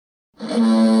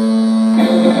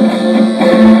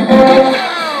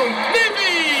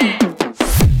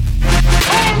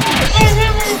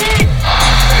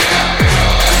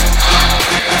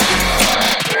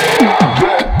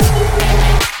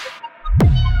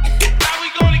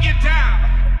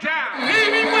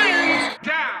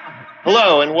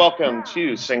Hello and welcome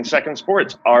to Sing Second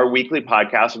Sports, our weekly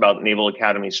podcast about Naval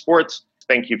Academy sports.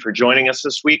 Thank you for joining us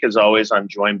this week. As always, I'm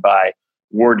joined by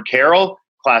Ward Carroll,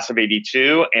 class of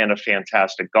 82, and a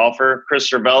fantastic golfer. Chris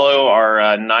Cervello,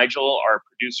 our Nigel, our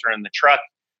producer in the truck,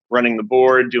 running the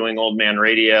board, doing old man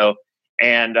radio,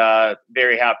 and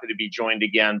very happy to be joined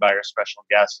again by our special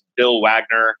guest, Bill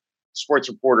Wagner, sports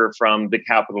reporter from the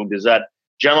Capital Gazette.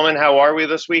 Gentlemen, how are we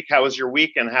this week? How was your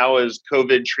week, and how is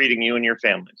COVID treating you and your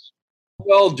families?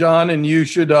 Well, John, and you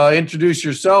should introduce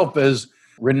yourself as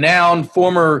renowned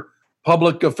former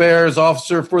public affairs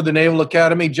officer for the Naval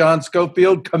Academy, John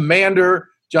Schofield, Commander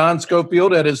John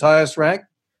Schofield at his highest rank.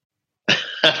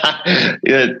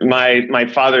 Yeah, my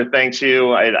father thanks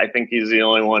you. I think he's the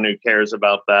only one who cares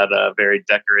about that very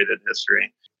decorated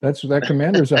history. That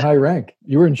commander's a high rank.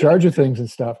 You were in charge of things and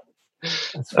stuff.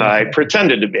 I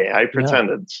pretended to be.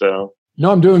 So.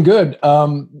 No, I'm doing good.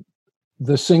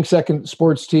 The Sing Second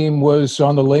sports team was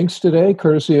on the links today,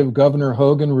 courtesy of Governor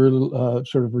Hogan,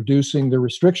 sort of reducing the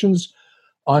restrictions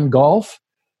on golf.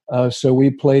 So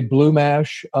we played Blue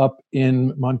Mash up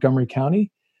in Montgomery County,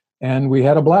 and we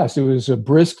had a blast. It was a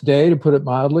brisk day, to put it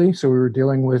mildly. So we were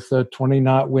dealing with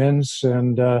 20-knot winds,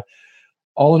 and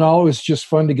all in all, it was just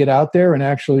fun to get out there and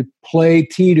actually play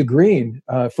tee to green.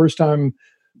 First time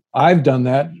I've done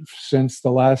that since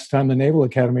the last time the Naval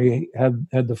Academy had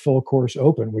the full course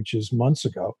open, which is months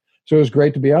ago. So it was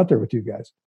great to be out there with you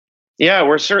guys. Yeah,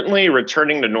 we're certainly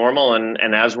returning to normal.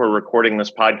 And as we're recording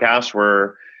this podcast,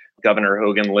 we're Governor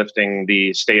Hogan lifting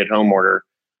the stay-at-home order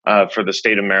for the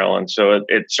state of Maryland. So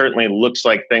it certainly looks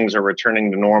like things are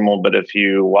returning to normal. But if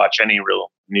you watch any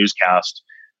real newscast,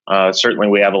 certainly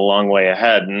we have a long way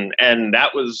ahead. And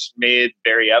that was made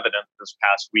very evident this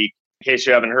past week. In case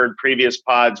you haven't heard previous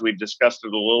pods, we've discussed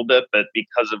it a little bit, but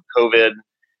because of COVID,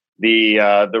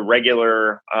 the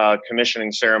regular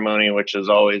commissioning ceremony, which is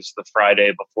always the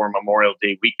Friday before Memorial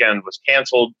Day weekend, was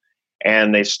canceled,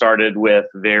 and they started with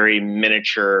very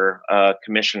miniature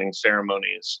commissioning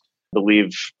ceremonies. I believe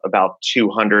about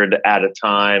 200 at a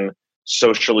time,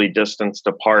 socially distanced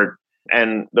apart,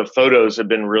 and the photos have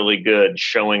been really good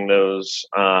showing those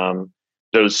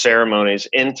ceremonies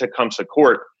in Tecumseh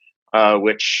Court,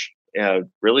 which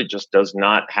really just does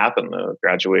not happen. The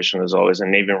graduation is always in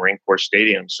Navy Marine Corps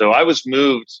Stadium. So I was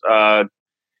moved,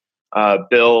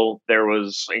 Bill. There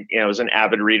was, I was an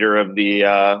avid reader of the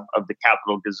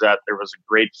Capital Gazette. There was a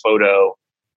great photo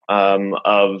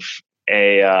of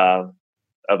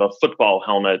a football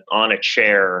helmet on a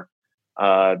chair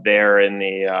there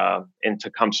in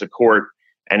Tecumseh Court,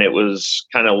 and it was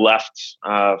kind of left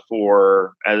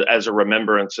as a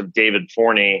remembrance of David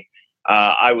Forney.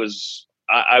 I was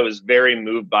very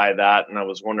moved by that, and I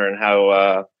was wondering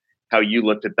how you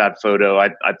looked at that photo.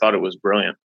 I thought it was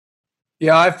brilliant.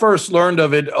 Yeah, I first learned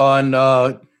of it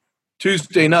on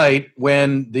Tuesday night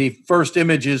when the first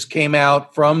images came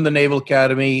out from the Naval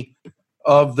Academy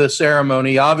of the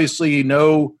ceremony. Obviously,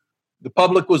 the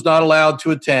public was not allowed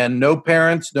to attend. No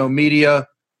parents, no media.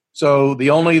 So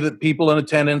the people in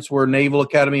attendance were Naval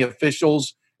Academy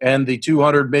officials and the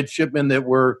 200 midshipmen that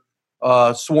were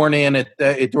sworn in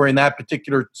during that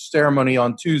particular ceremony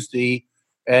on Tuesday.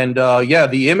 And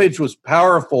the image was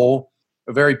powerful,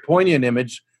 a very poignant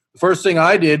image. The first thing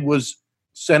I did was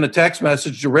send a text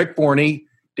message to Rick Forney,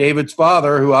 David's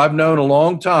father, who I've known a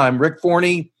long time. Rick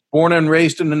Forney, born and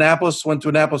raised in Annapolis, went to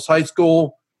Annapolis High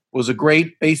School, was a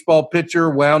great baseball pitcher,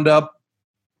 wound up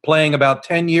playing about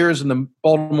 10 years in the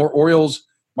Baltimore Orioles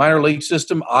minor league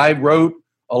system. I wrote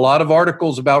a lot of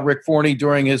articles about Rick Forney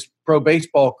during his pro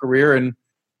baseball career, and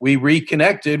we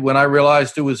reconnected when I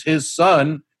realized it was his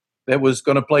son that was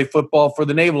going to play football for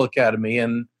the Naval Academy.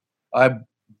 And I've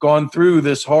gone through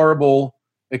this horrible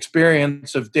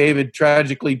experience of David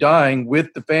tragically dying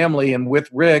with the family and with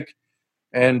Rick,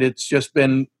 and it's just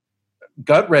been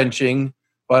gut-wrenching.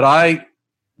 But I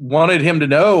wanted him to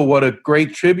know what a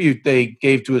great tribute they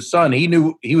gave to his son.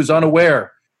 He was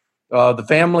unaware. The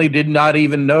family did not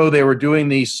even know they were doing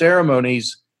these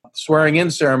ceremonies,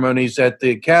 swearing-in ceremonies at the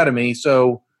academy.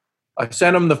 So I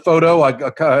sent him the photo. I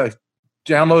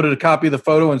downloaded a copy of the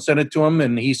photo and sent it to him,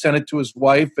 and he sent it to his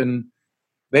wife. And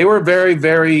they were very,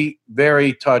 very,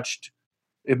 very touched.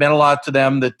 It meant a lot to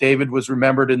them that David was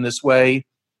remembered in this way.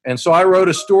 And so I wrote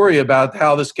a story about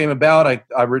how this came about. I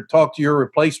talked to your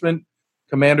replacement,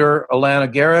 Commander Alana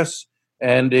Garris,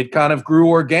 and it kind of grew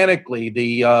organically.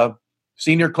 The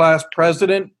senior class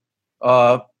president,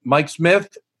 Mike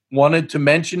Smith, wanted to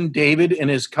mention David in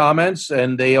his comments,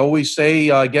 and they always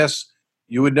say, I guess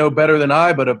you would know better than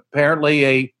I, but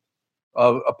apparently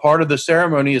a part of the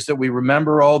ceremony is that we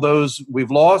remember all those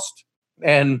we've lost.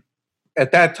 And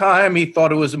at that time, he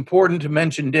thought it was important to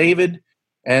mention David.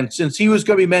 And since he was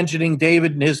going to be mentioning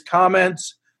David in his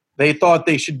comments, they thought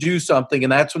they should do something.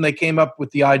 And that's when they came up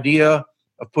with the idea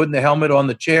of putting the helmet on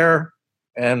the chair.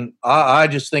 And I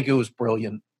just think it was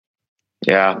brilliant.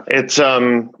 Yeah, it's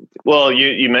well,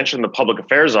 you mentioned the public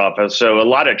affairs office, so a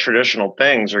lot of traditional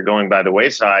things are going by the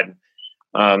wayside.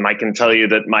 I can tell you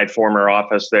that my former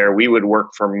office there, we would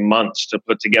work for months to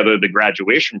put together the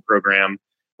graduation program,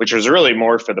 which was really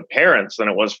more for the parents than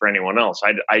it was for anyone else.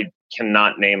 I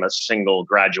cannot name a single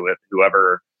graduate who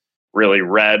ever really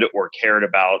read or cared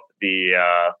about the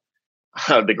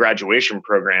graduation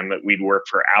program that we'd work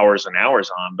for hours and hours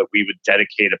on, but we would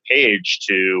dedicate a page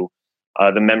to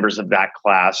the members of that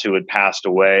class who had passed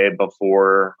away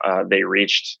before they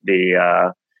reached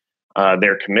their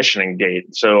commissioning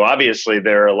date. So obviously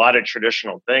there are a lot of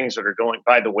traditional things that are going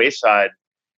by the wayside.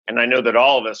 And I know that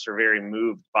all of us are very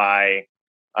moved by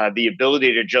the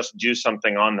ability to just do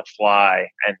something on the fly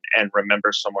and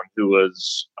remember someone who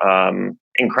was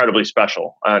incredibly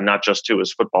special, not just to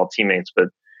his football teammates, but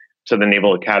to the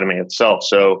Naval Academy itself.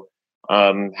 So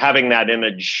having that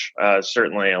image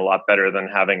certainly a lot better than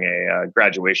having a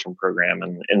graduation program,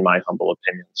 in my humble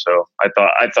opinion. So I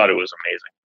thought it was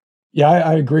amazing. Yeah,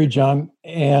 I agree, John.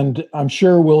 And I'm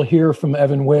sure we'll hear from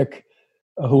Evan Wick,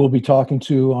 who we'll be talking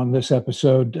to on this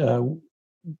episode,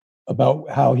 about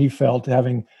how he felt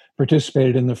having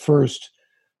participated in the first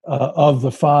of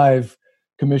the 5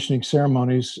 commissioning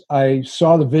ceremonies. I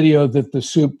saw the video that the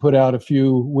Soup put out a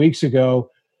few weeks ago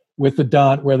with the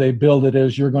Daunt, where they build it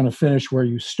as you're going to finish where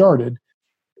you started,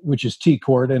 which is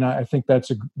T-Court, and I think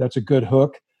that's a good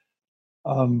hook.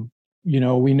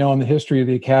 We know in the history of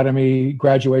the Academy,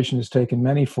 graduation has taken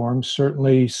many forms.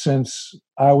 Certainly since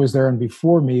I was there and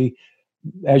before me,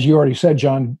 as you already said,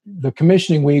 John, the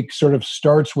commissioning week sort of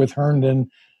starts with Herndon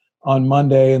on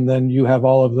Monday, and then you have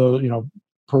all of the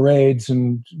parades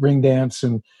and ring dance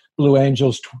and Blue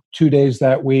Angels 2 days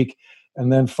that week.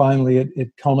 And then finally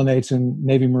it culminates in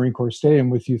Navy Marine Corps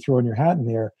Stadium with you throwing your hat in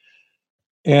the air.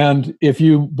 And if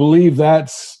you believe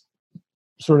that's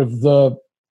sort of the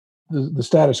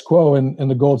status quo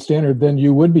and the gold standard, then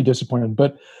you would be disappointed.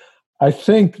 But I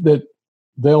think that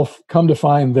they'll come to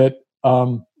find that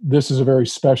this is a very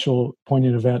special,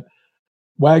 poignant event.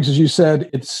 Wags, as you said,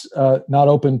 it's not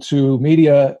open to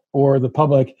media or the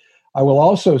public. I will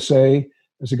also say,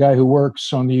 as a guy who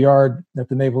works on the yard at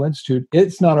the Naval Institute,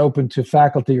 it's not open to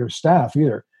faculty or staff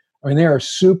either. I mean, they are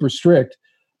super strict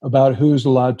about who's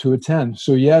allowed to attend.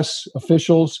 So yes,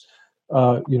 officials,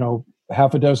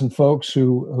 half a dozen folks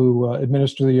who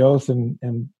administer the oath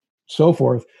and so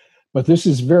forth, but this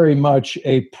is very much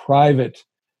a private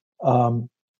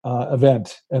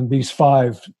event, and these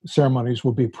 5 ceremonies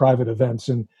will be private events.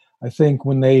 And I think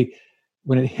when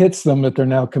it hits them that they're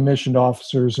now commissioned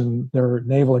officers and their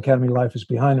Naval Academy life is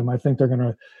behind them, I think they're going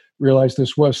to realize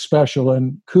this was special.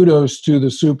 And kudos to the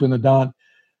Soup and the Daunt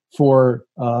for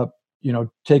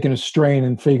taking a strain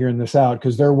and figuring this out,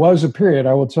 because there was a period,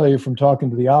 I will tell you from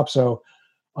talking to the OPSO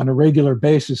on a regular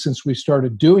basis since we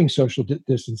started doing social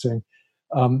distancing,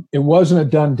 it wasn't a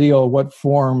done deal what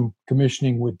form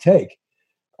commissioning would take.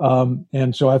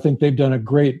 And so I think they've done a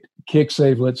great kick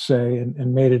save, let's say,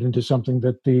 and made it into something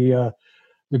that the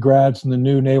grads and the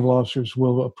new naval officers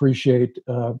will appreciate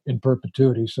in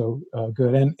perpetuity. So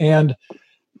good. And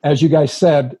as you guys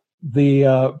said,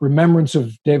 the remembrance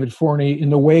of David Forney in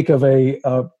the wake of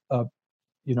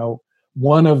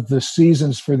one of the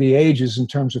seasons for the ages in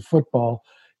terms of football,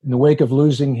 in the wake of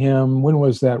losing him, when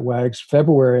was that, Wags?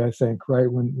 February, I think,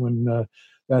 right? When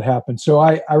that happened. So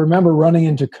I remember running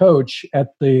into Coach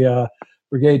at the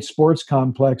Brigade Sports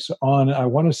Complex on, I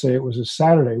want to say it was a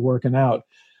Saturday, working out.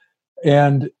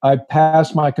 And I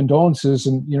passed my condolences,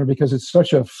 and because it's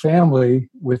such a family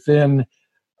within,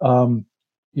 the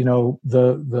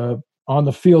on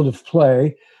the field of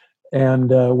play, and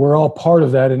we're all part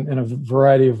of that in a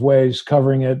variety of ways,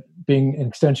 covering it, being an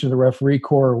extension of the referee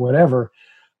corps or whatever.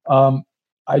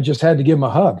 I just had to give him a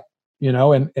hug,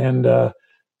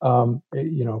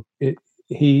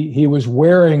 he was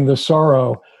wearing the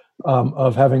sorrow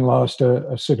of having lost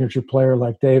a signature player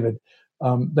like David.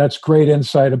 That's great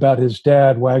insight about his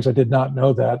dad, Wags. I did not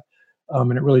know that.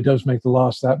 And it really does make the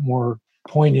loss that more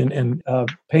poignant and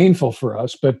painful for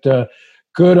us. But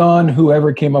good on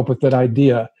whoever came up with that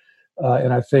idea.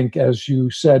 And I think, as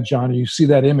you said, John, you see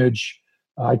that image.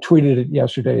 I tweeted it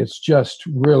yesterday. It's just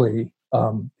really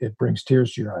it brings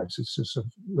tears to your eyes. It's just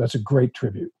that's a great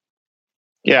tribute.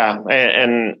 Yeah,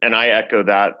 and I echo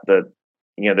that the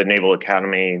Naval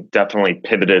Academy definitely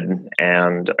pivoted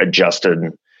and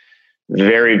adjusted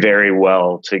very, very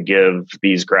well to give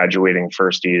these graduating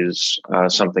firsties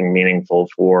something meaningful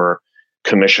for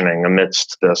commissioning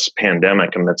amidst this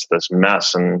pandemic, amidst this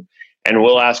mess. And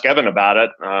we'll ask Evan about it.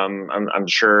 I'm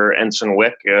sure Ensign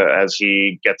Wick, as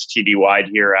he gets TDY'd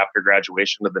here after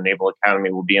graduation of the Naval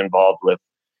Academy, will be involved with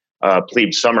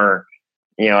Plebe Summer.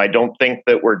 I don't think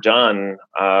that we're done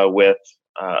with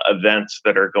events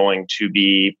that are going to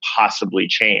be possibly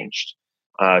changed,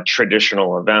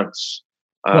 traditional events.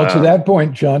 Well, to that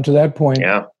point, John,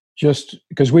 yeah. Just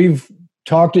because we've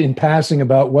talked in passing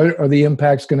about what are the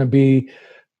impacts going to be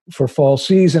for fall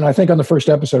season. I think on the first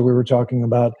episode we were talking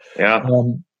about,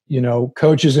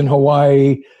 coaches in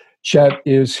Hawaii. Chet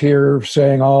is here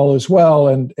saying all is well,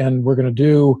 and we're going to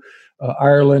do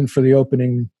Ireland for the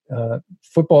opening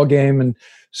football game. And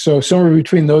so somewhere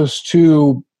between those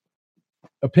two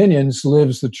opinions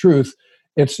lives the truth.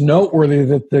 It's noteworthy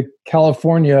that the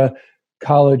California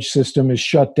college system is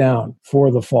shut down for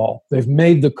the fall. They've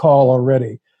made the call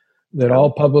already that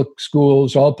all public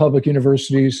schools, all public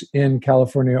universities in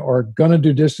California are going to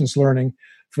do distance learning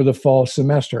for the fall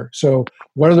semester. So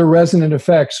what are the resonant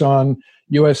effects on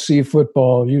USC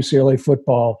football, UCLA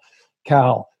football,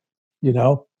 Cal,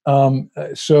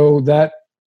 so that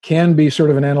can be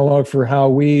sort of an analog for how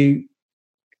we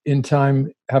in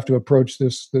time have to approach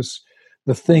the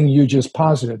thing you just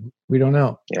posited. We don't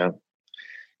know.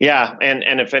 Yeah.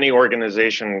 And if any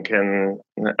organization can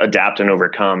adapt and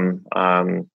overcome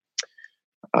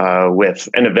with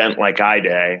an event like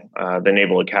I-Day, the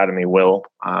Naval Academy will.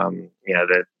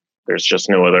 That there's just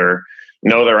no other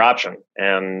option,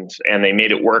 and they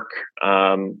made it work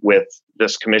with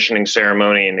this commissioning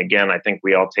ceremony. And again, I think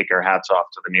we all take our hats off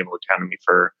to the Naval Academy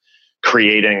for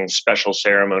creating special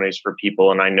ceremonies for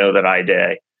people. And I know that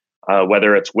I-Day,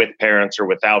 whether it's with parents or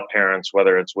without parents,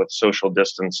 whether it's with social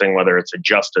distancing, whether it's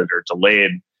adjusted or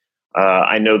delayed,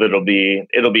 I know that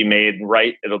it'll be made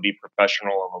right. It'll be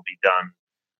professional, and it'll be done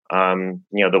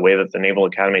the way that the Naval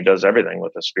Academy does everything,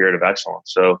 with a spirit of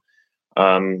excellence. So,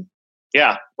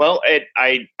 well,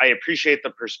 I appreciate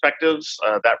the perspectives.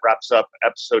 That wraps up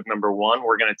episode number 1.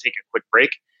 We're going to take a quick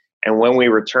break. And when we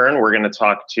return, we're going to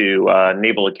talk to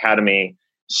Naval Academy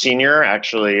senior,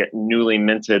 actually newly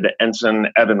minted Ensign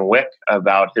Evan Wick,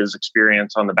 about his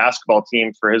experience on the basketball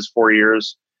team for his 4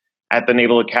 years at the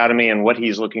Naval Academy and what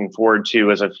he's looking forward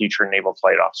to as a future naval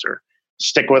flight officer.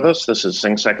 Stick with us. This is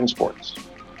Sing Second Sports.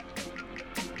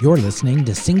 You're listening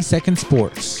to Sing Second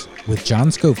Sports with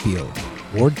John Schofield,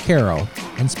 Ward Carroll,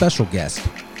 and special guest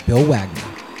Bill Wagner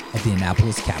of the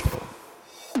Annapolis Capital.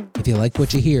 If you like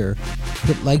what you hear,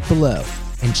 hit like below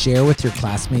and share with your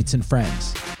classmates and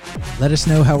friends. Let us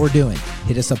know how we're doing.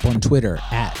 Hit us up on Twitter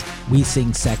at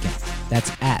WeSingSecond.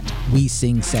 That's at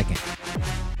WeSingSecond.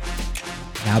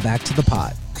 Now back to the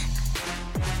pod.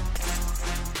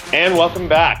 And welcome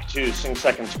back to Sing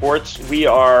Second Sports. We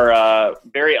are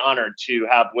very honored to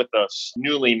have with us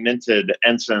newly minted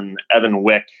Ensign Evan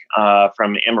Wick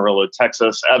from Amarillo,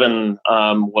 Texas. Evan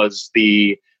was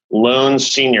the lone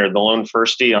senior, the lone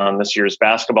firstie on this year's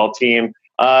basketball team.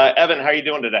 Evan, how are you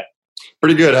doing today?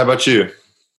 Pretty good. How about you?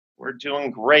 We're doing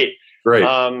great. Great.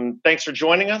 Thanks for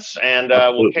joining us, and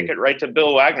we'll kick it right to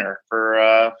Bill Wagner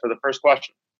for the first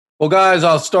question. Well, guys,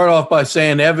 I'll start off by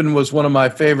saying Evan was one of my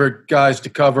favorite guys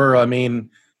to cover. I mean,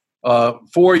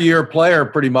 4-year player,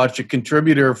 pretty much a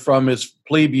contributor from his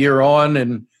plebe year on.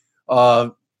 And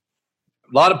a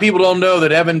lot of people don't know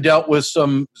that Evan dealt with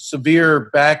some severe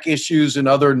back issues and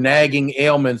other nagging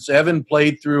ailments. Evan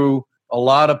played through a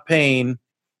lot of pain,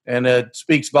 and it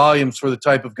speaks volumes for the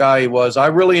type of guy he was. I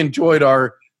really enjoyed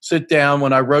our sit down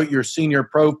when I wrote your senior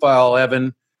profile,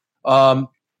 Evan.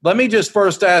 Let me just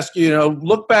first ask you,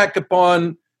 look back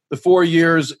upon the 4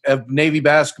 years of Navy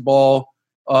basketball.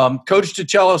 Coach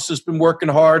DeChellis has been working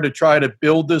hard to try to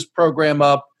build this program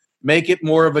up, make it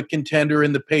more of a contender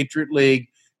in the Patriot League.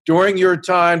 During your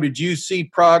time, did you see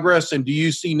progress, and do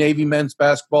you see Navy men's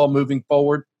basketball moving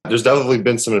forward? There's definitely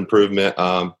been some improvement.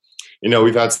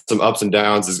 We've had some ups and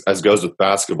downs as goes with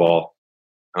basketball.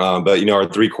 But our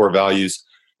 3 core values,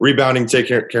 rebounding,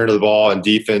 taking care of the ball, and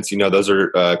defense, those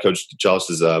are Coach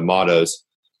DeChellis' mottos.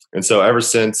 And so ever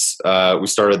since we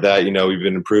started that, we've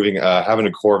been improving, having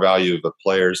a core value of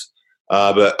players.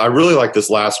 But I really like this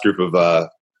last group of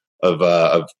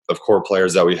core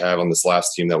players that we have on this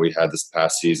last team that we had this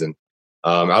past season.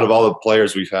 Out of all the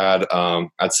players we've had,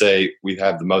 I'd say we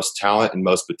have the most talent and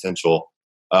most potential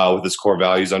with this core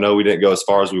values. I know we didn't go as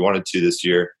far as we wanted to this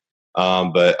year,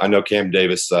 but I know Cam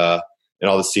Davis and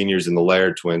all the seniors and the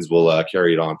Laird twins will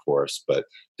carry it on for us. But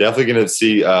definitely going to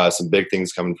see some big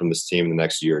things coming from this team in the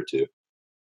next year or two.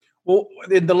 Well,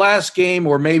 in the last game,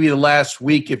 or maybe the last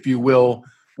week, if you will,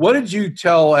 what did you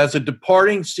tell as a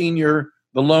departing senior,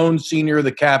 the lone senior,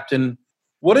 the captain,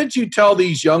 what did you tell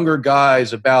these younger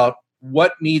guys about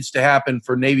what needs to happen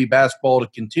for Navy basketball to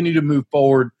continue to move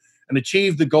forward and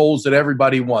achieve the goals that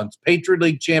everybody wants? Patriot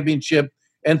League championship,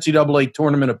 NCAA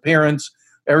tournament appearance.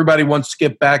 Everybody wants to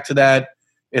get back to that.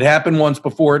 It happened once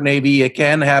before at Navy. It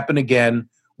can happen again.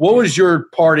 What was your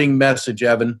parting message,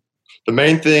 Evan? The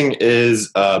main thing is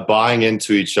buying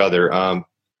into each other.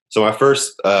 So my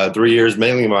first 3 years,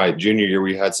 mainly my junior year,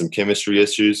 we had some chemistry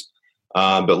issues.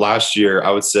 But last year, I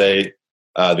would say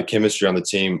the chemistry on the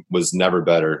team was never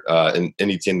better in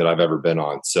any team that I've ever been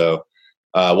on. So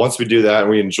once we do that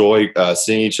and we enjoy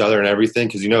seeing each other and everything,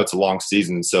 because, it's a long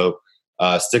season. So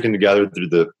sticking together through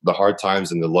the hard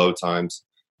times and the low times,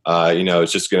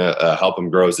 it's just going to help them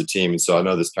grow as a team. And so I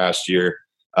know this past year,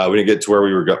 we didn't get to where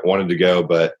we wanted to go,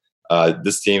 but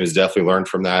this team has definitely learned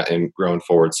from that and grown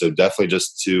forward. So definitely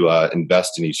just to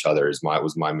invest in each other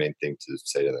was my main thing to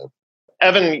say to them.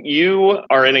 Evan, you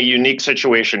are in a unique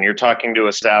situation. You're talking to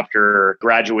us after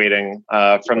graduating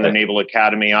from the Naval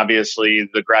Academy. Obviously,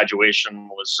 the graduation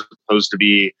was supposed to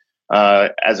be,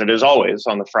 as it is always,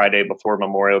 on the Friday before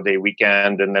Memorial Day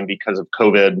weekend. And then because of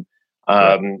COVID,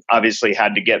 obviously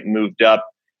had to get moved up.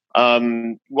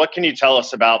 What can you tell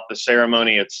us about the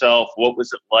ceremony itself? What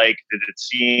was it like? Did it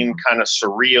seem kind of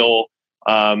surreal?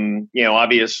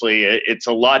 Obviously it's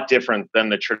a lot different than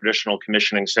the traditional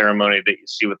commissioning ceremony that you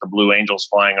see with the Blue Angels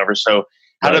flying over. So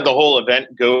how did the whole event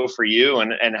go for you,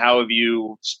 and how have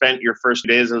you spent your first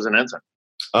days as an ensign?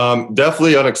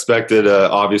 Definitely unexpected,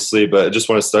 obviously, but I just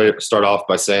want to start off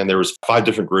by saying there was 5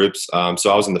 different groups.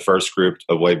 So I was in the first group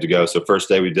of Wave to Go. So first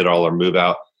day we did all our move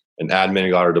out and admin,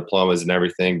 got our diplomas and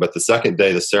everything. But the second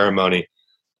day, the ceremony,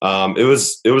 it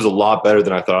was a lot better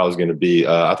than I thought I was going to be.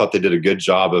 I thought they did a good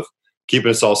job of keeping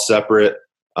us all separate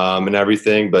and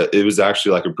everything. But it was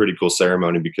actually like a pretty cool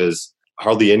ceremony because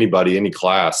hardly anybody, any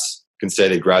class, can say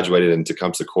they graduated in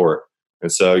Tecumseh Court.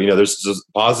 And so, there's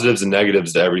positives and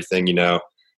negatives to everything. It'd have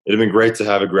been great to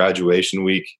have a graduation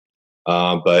week,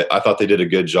 but I thought they did a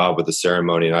good job with the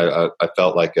ceremony. And I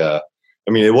felt like,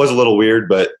 it was a little weird,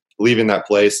 but leaving that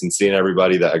place and seeing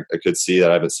everybody that I could see that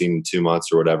I haven't seen in 2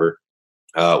 months or whatever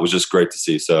was just great to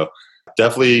see. So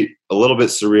definitely a little bit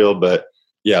surreal, but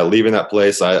yeah, leaving that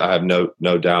place, I have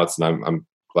no doubts, and I'm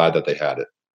glad that they had it.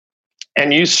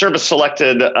 And you service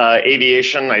selected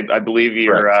aviation. I believe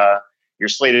you're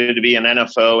slated to be an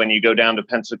NFO, and you go down to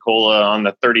Pensacola on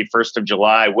the 31st of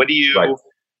July. What do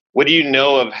you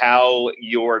know of how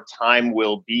your time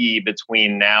will be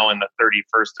between now and the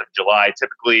 31st of July?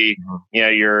 Typically,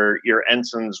 your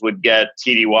ensigns would get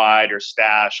TDY'd or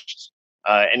stashed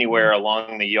anywhere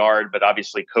along the yard, but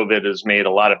obviously COVID has made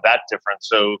a lot of that difference.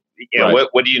 So,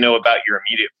 what do you know about your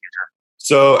immediate future?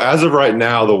 So as of right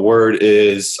now, the word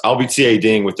is I'll be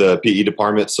TADing with the PE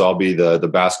department. So I'll be the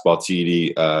basketball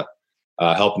TD,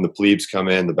 helping the plebes come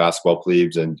in, the basketball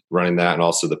plebes, and running that, and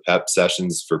also the PEP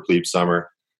sessions for plebe summer.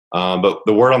 But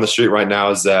the word on the street right now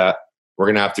is that we're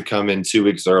going to have to come in 2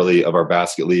 weeks early of our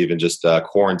basket leave and just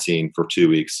quarantine for 2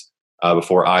 weeks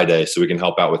before I-Day, so we can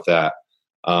help out with that.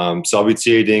 So I'll be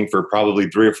TADing for probably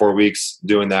 3 or 4 weeks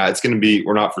doing that. It's going to be,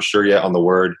 we're not for sure yet on the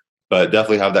word, but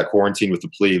definitely have that quarantine with the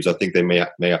plebes. I think they may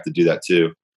have to do that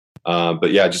too.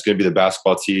 But yeah, just going to be the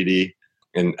basketball TAD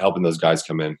and helping those guys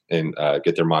come in and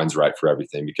get their minds right for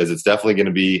everything, because it's definitely going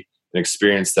to be an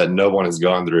experience that no one has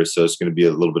gone through. So it's going to be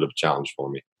a little bit of a challenge for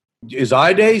me. Is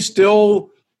I-Day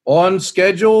still on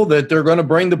schedule, that they're going to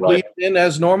bring the plebes in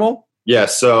as normal? Yeah.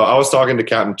 So I was talking to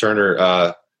Captain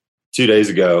Turner 2 days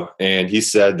ago, and he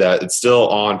said that it's still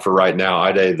on for right now,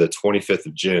 I-Day the 25th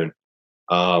of June.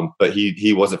 But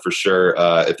he wasn't for sure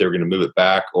if they were going to move it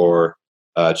back or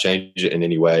change it in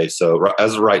any way. So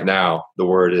as of right now, the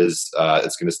word is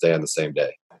it's going to stay on the same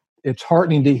day. It's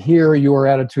heartening to hear your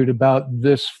attitude about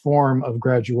this form of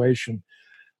graduation.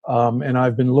 And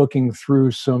I've been looking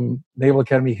through some Naval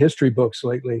Academy history books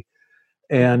lately,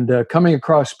 and coming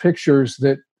across pictures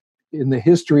that in the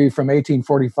history from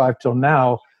 1845 till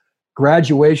now,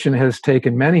 graduation has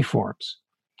taken many forms.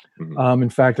 In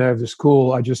fact, I just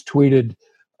tweeted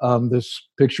this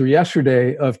picture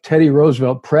yesterday of Teddy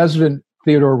Roosevelt, President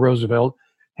Theodore Roosevelt,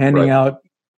 handing out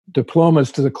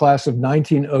diplomas to the class of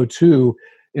 1902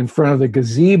 in front of the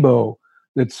gazebo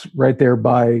that's right there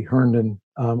by Herndon.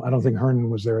 I don't think Herndon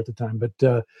was there at the time,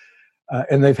 but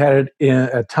and they've had it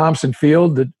at Thompson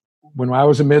Field. That when I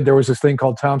was a mid, there was this thing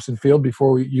called Thompson Field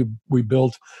before we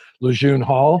built Lejeune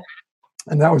Hall.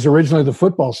 And that was originally the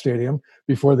football stadium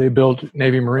before they built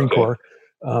Navy Marine Corps,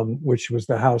 which was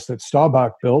the house that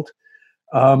Staubach built.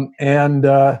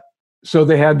 So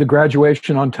they had the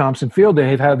graduation on Thompson Field. They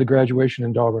have had the graduation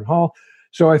in Dahlgren Hall.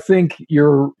 So I think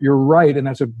you're right, and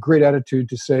that's a great attitude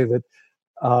to say that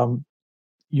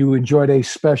you enjoyed a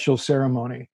special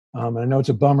ceremony. And I know it's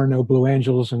a bummer, no Blue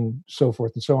Angels and so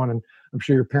forth and so on. And I'm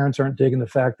sure your parents aren't digging the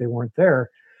fact they weren't there.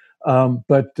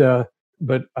 But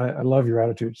I love your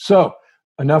attitude. So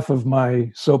enough of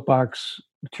my soapbox,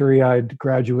 teary-eyed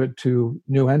graduate to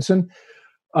new ensign.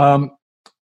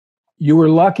 You were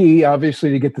lucky, obviously,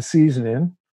 to get the season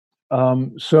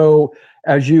in. So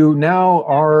as you now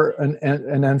are an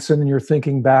ensign and you're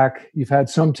thinking back, you've had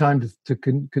some time to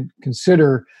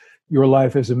consider your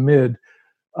life as a mid.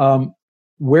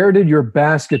 Where did your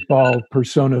basketball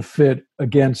persona fit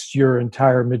against your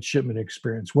entire midshipman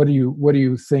experience? What do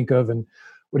you think of, and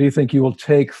what do you think you will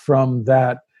take from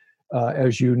that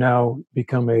as you now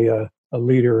become a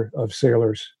leader of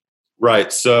sailors?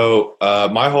 Right. So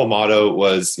my whole motto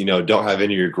was, don't have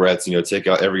any regrets. Take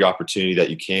out every opportunity that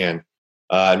you can.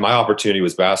 And my opportunity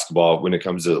was basketball when it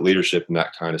comes to leadership and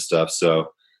that kind of stuff.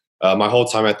 So my whole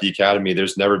time at the academy,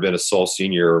 there's never been a sole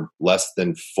senior or less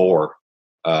than 4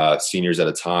 seniors at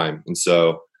a time. And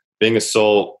so being a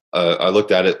sole, I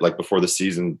looked at it like before the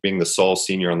season, being the sole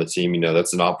senior on the team,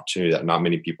 that's an opportunity that not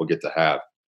many people get to have.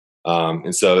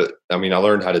 And so, I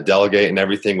learned how to delegate and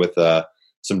everything with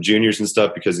some juniors and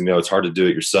stuff because, it's hard to do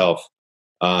it yourself.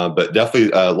 But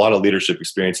definitely a lot of leadership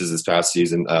experiences this past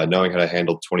season, knowing how to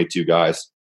handle 22 guys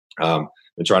and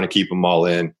trying to keep them all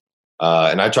in.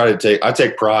 And I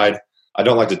take pride. I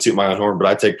don't like to toot my own horn, but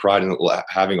I take pride in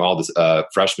having all this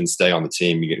freshmen stay on the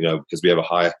team, because we have a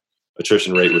high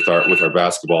attrition rate with our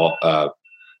basketball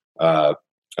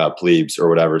plebes or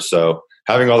whatever. So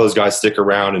having all those guys stick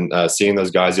around and seeing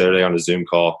those guys the other day on a Zoom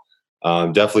call,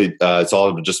 definitely it's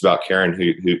all just about caring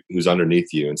who's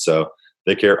underneath you. And so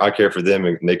I care for them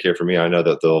and they care for me. I know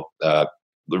that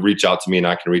they'll reach out to me and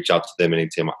I can reach out to them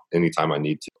anytime I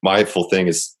need to. My full thing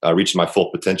is reaching my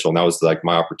full potential. And that was like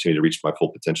my opportunity to reach my full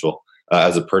potential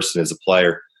as a person, as a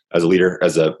player, as a leader,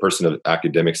 as a person of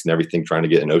academics and everything, trying to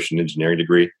get an ocean engineering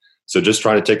degree. So just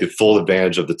trying to take the full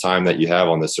advantage of the time that you have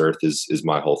on this earth is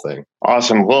my whole thing.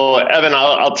 Awesome. Well, Evan,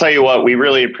 I'll tell you what, we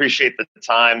really appreciate the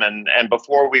time. And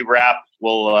before we wrap,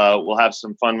 we'll have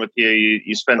some fun with you.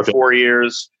 You spent 4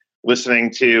 years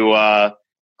listening to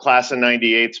Class of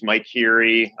 98's Mike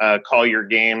Heary call your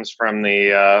games from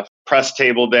the press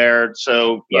table there.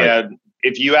 So, right. Yeah,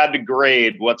 if you had to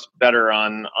grade what's better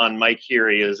on Mike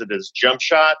Heary, is it his jump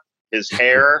shot, his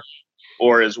hair,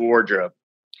 or his wardrobe?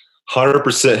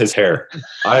 100% his hair.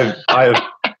 I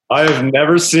have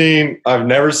never seen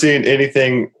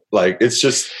anything like, it's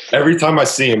just every time I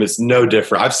see him, it's no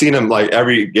different. I've seen him like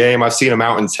every game. I've seen him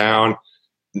out in town.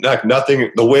 Like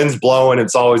nothing, the wind's blowing.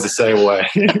 It's always the same way.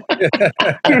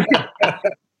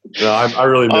 No, I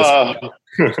really miss it.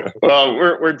 Well,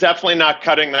 we're definitely not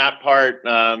cutting that part.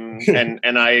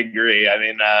 And I agree. I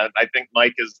think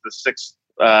Mike is the sixth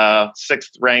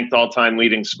ranked all-time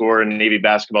leading scorer in Navy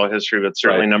basketball history, but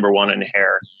certainly number 1 in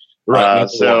hair. Right.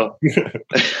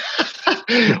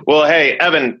 Well, hey,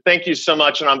 Evan, thank you so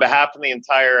much. And on behalf of the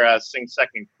entire Sing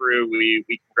Second crew, we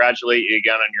congratulate you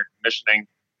again on your commissioning.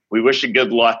 We wish you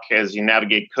good luck as you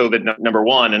navigate COVID, number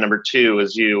 1, and number 2,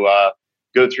 as you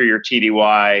go through your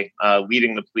TDY,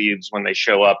 leading the plebes when they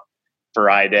show up for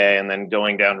I-Day, and then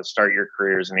going down to start your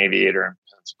career as an aviator in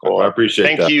Pensacola. I appreciate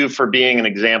that. Thank you for being an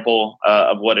example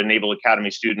of what a Naval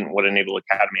Academy student, what a Naval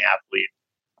Academy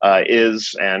athlete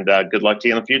is, and good luck to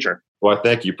you in the future. Well,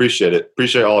 thank you. Appreciate it.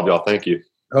 Appreciate all of y'all. Thank you.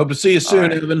 Hope to see you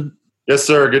soon, Evan. Yes,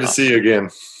 sir. Good to see you again.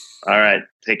 All right.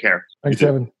 Take care. Thanks,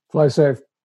 Evan. Fly safe.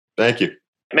 Thank you.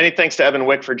 Many thanks to Evan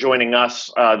Wick for joining us,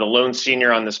 the lone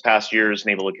senior on this past year's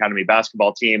Naval Academy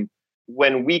basketball team.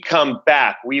 When we come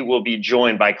back, we will be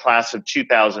joined by class of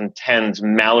 2010's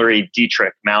Mallory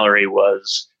Dietrich. Mallory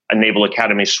was a Naval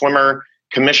Academy swimmer,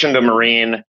 commissioned a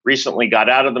Marine, recently got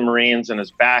out of the Marines and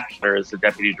is back there as the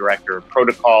Deputy Director of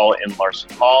Protocol in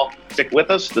Larson Hall. Stick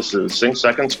with us. This is Sing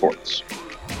Second Sports.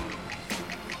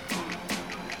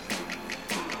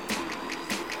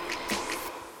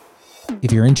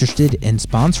 If you're interested in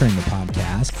sponsoring the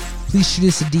podcast, please shoot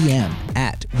us a DM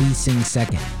at We Sing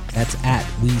Second. That's at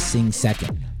We Sing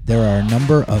Second. There are a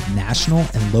number of national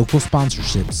and local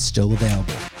sponsorships still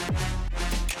available.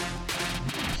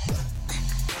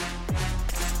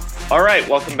 All right,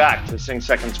 welcome back to Sing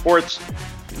Second Sports.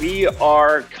 We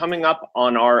are coming up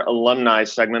on our alumni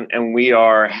segment, and we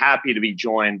are happy to be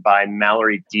joined by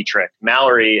Mallory Dietrich.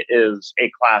 Mallory is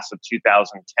a class of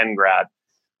 2010 grad.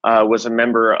 was a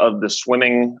member of the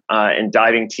swimming and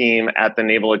diving team at the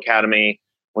Naval Academy,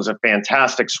 was a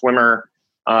fantastic swimmer,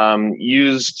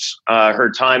 used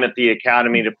her time at the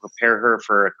academy to prepare her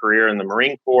for a career in the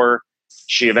Marine Corps.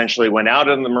 She eventually went out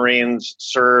in the Marines,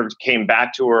 served, came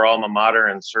back to her alma mater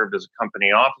and served as a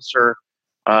company officer,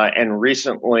 and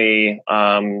recently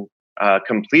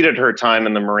completed her time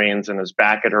in the Marines and is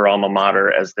back at her alma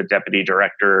mater as the deputy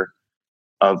director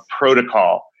of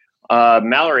protocol.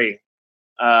 Mallory,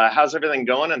 how's everything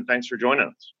going? And thanks for joining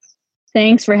us.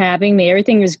 Thanks for having me.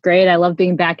 Everything was great. I love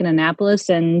being back in Annapolis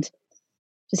and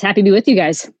just happy to be with you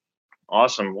guys.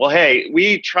 Awesome. Well, hey,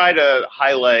 we try to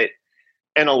highlight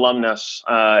an alumnus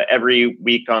every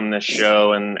week on this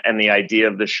show. And the idea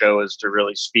of the show is to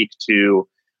really speak to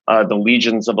the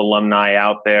legions of alumni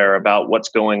out there about what's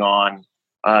going on,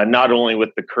 not only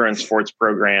with the current sports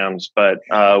programs, but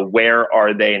where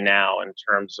are they now in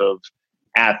terms of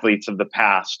athletes of the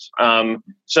past.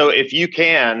 So if you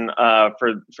can,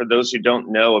 for those who don't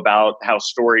know about how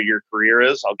storied your career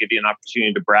is, I'll give you an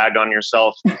opportunity to brag on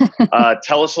yourself.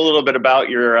 Tell us a little bit about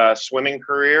your swimming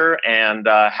career and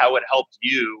how it helped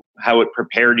you, how it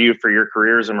prepared you for your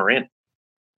career as a Marine.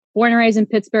 Born and raised in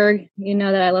Pittsburgh. You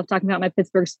know that I love talking about my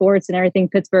Pittsburgh sports and everything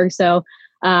Pittsburgh. So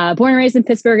born and raised in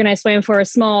Pittsburgh, and I swam for a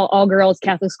small all-girls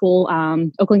Catholic school,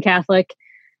 Oakland Catholic,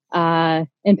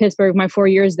 in Pittsburgh, my 4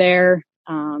 years there.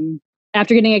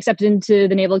 After getting accepted into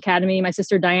the Naval Academy, my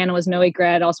sister Diana was an 08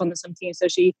 grad, also on the swim team, so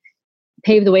she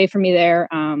paved the way for me there.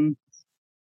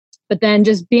 But then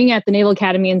just being at the Naval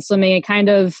Academy and swimming,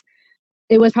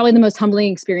 it was probably the most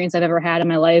humbling experience I've ever had in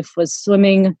my life, was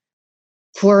swimming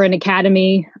for an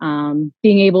academy,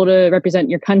 being able to represent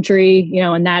your country,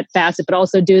 in that facet, but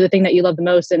also do the thing that you love the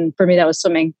most. And for me, that was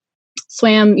swimming.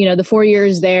 Swam, the 4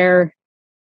 years there.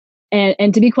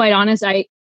 And to be quite honest,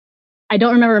 I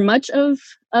don't remember much of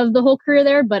the whole career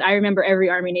there, but I remember every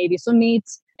Army Navy swim meet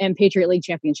and Patriot League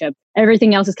championship.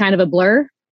 Everything else is kind of a blur,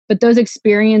 but those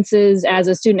experiences as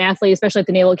a student athlete, especially at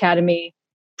the Naval Academy,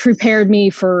 prepared me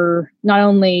for not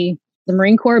only the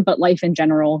Marine Corps, but life in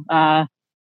general.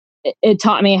 It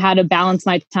taught me how to balance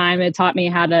my time. It taught me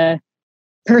how to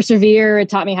persevere. It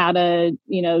taught me how to,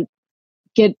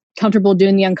 get comfortable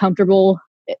doing the uncomfortable.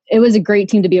 It was a great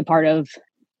team to be a part of.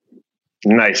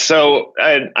 Nice. So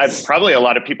probably a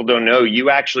lot of people don't know, you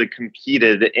actually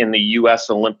competed in the U.S.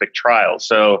 Olympic trials.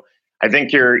 So I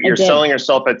think you're selling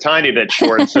yourself a tiny bit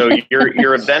short. So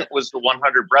your event was the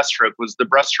 100 breaststroke. Was the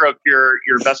breaststroke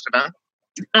your best event?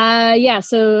 Yeah.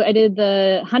 So I did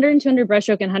the 100 and 200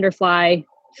 breaststroke and 100 fly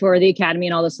for the academy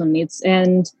and all the swim meets.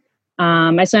 And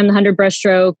I swam the 100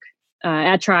 breaststroke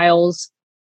at trials.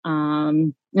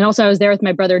 And also I was there with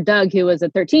my brother, Doug, who was a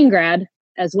 13 grad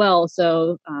as well.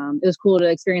 So it was cool to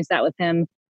experience that with him.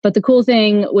 But the cool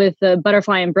thing with the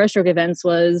butterfly and breaststroke events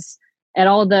was at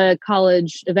all the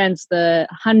college events, the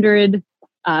 100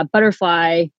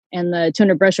 butterfly and the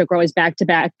 200 breaststroke were always back to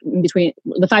back in between.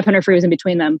 The 500 free was in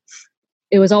between them.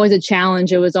 It was always a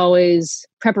challenge. It was always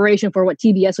preparation for what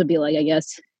TBS would be like, I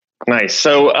guess. Nice.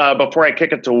 So before I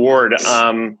kick it to Ward,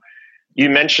 you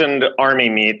mentioned Army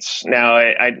meets. Now,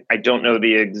 I don't know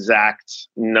the exact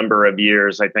number of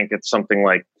years. I think it's something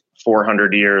like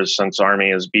 400 years since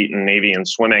Army has beaten Navy in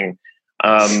swimming.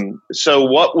 So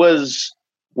what was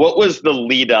the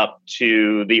lead up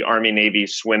to the Army Navy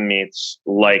swim meets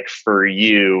like for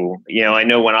you? I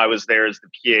know when I was there as the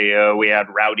PAO, we had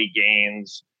Rowdy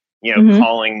Gaines,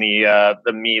 calling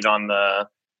the meet on the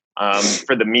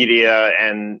for the media,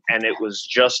 and it was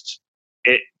just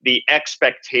the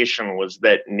expectation was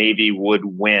that Navy would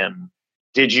win.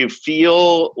 Did you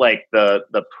feel like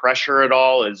the pressure at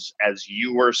all as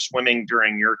you were swimming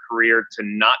during your career to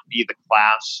not be the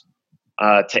class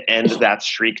to end that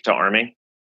streak to Army?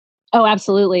 Oh,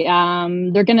 absolutely.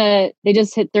 They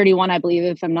just hit 31, I believe,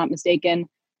 if I'm not mistaken.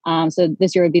 So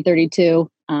this year would be 32.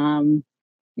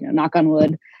 Knock on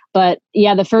wood. But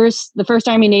yeah, the first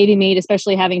Army Navy meet,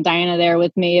 especially having Diana there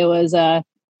with me, it was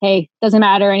hey, doesn't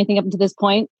matter anything up to this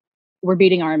point, we're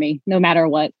beating Army no matter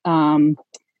what. And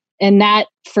that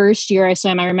first year I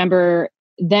swam, I remember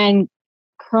then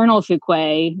Colonel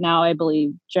Fuquay, now I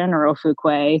believe General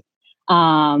Fuquay,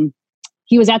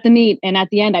 he was at the meet, and at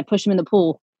the end I pushed him in the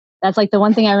pool. That's like the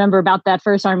one thing I remember about that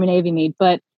first Army Navy meet.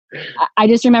 But I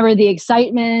just remember the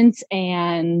excitement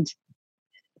and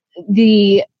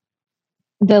the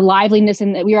liveliness,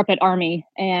 and we were up at Army,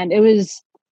 and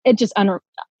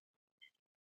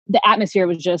the atmosphere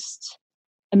was just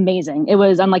amazing. It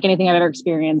was unlike anything I've ever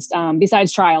experienced,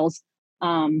 besides trials.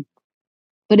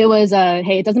 But it was,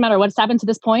 hey, it doesn't matter what's happened to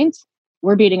this point,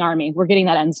 we're beating Army. We're getting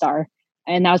that N star.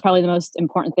 And that was probably the most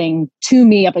important thing to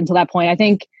me up until that point. I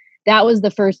think that was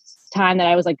the first time that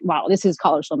I was like, wow, this is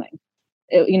college swimming.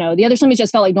 The other swimming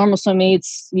just felt like normal swim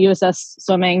meets, USS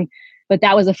swimming. But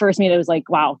that was the first meet that was like,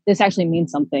 wow, this actually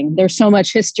means something. There's so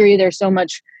much history. There's so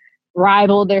much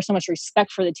rival. There's so much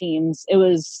respect for the teams.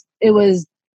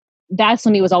 That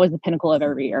swim meet was always the pinnacle of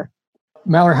every year.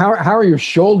 Mallory, how are your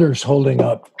shoulders holding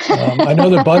up? I know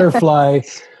the butterfly,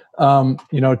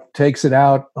 takes it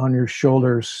out on your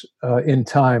shoulders in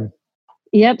time.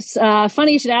 Yep.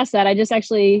 Funny you should ask that. I just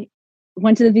actually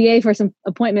went to the VA for some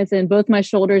appointments, and both my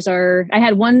shoulders I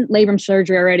had one labrum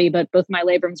surgery already, but both my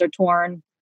labrums are torn.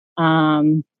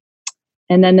 And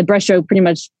then the breaststroke pretty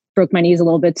much broke my knees a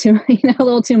little bit too, a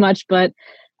little too much, but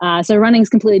so running's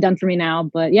completely done for me now.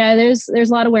 But yeah, there's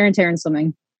a lot of wear and tear in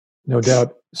swimming. No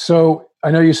doubt. So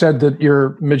I know you said that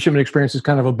your midshipman experience is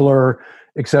kind of a blur,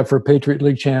 except for Patriot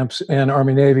League champs and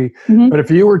Army Navy. Mm-hmm. But if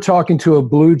you were talking to a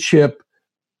blue chip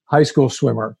high school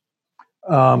swimmer,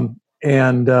 and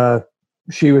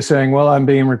she was saying, well, I'm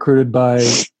being recruited by,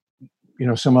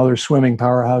 some other swimming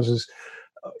powerhouses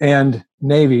and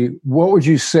Navy, what would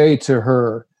you say to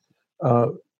her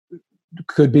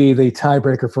could be the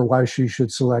tiebreaker for why she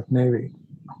should select Navy?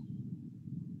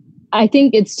 I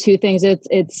think it's two things. I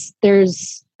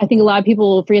think a lot of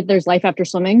people forget there's life after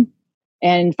swimming,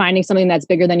 and finding something that's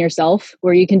bigger than yourself,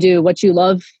 where you can do what you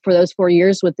love for those 4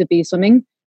 years, with it be swimming,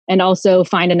 and also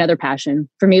find another passion.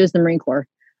 For me, it was the Marine Corps.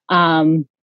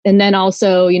 And then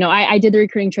also, I did the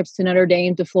recruiting trips to Notre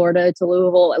Dame, to Florida, to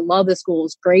Louisville. I love the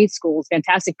schools, great schools,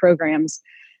 fantastic programs.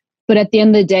 But at the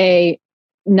end of the day,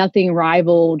 nothing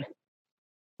rivaled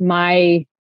my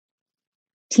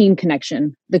team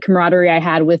connection, the camaraderie I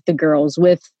had with the girls,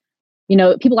 with,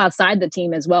 people outside the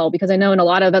team as well. Because I know in a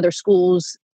lot of other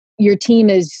schools, your team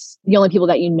is the only people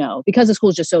that you know, because the school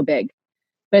is just so big.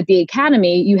 But at the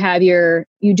academy, you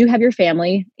do have your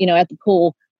family, at the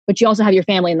pool, but you also have your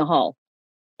family in the hall.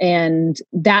 And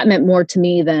that meant more to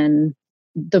me than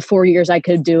the 4 years I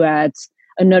could do at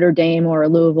a Notre Dame or a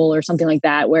Louisville or something like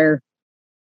that, where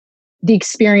the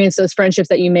experience, those friendships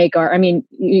that you make are,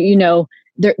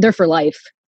 they're for life.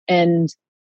 And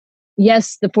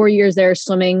yes, the 4 years there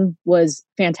swimming was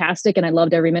fantastic and I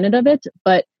loved every minute of it.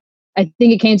 But I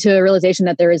think it came to a realization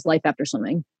that there is life after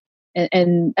swimming.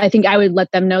 And I think I would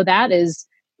let them know that is,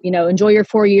 enjoy your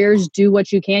 4 years, do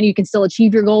what you can. You can still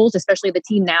achieve your goals, especially the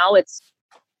team now. It's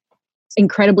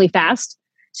incredibly fast.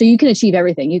 So you can achieve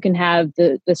everything. You can have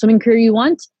the swimming career you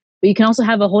want, but you can also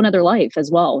have a whole nother life as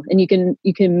well. And you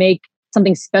can make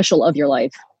something special of your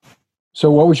life. So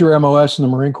what was your MOS in the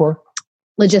Marine Corps?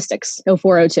 Logistics,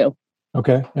 0402.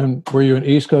 Okay. And were you in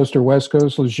East Coast or West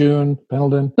Coast, Lejeune,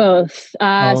 Pendleton? Both. So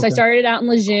I started out in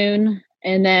Lejeune,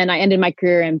 and then I ended my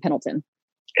career in Pendleton.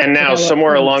 And now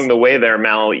somewhere along the way there,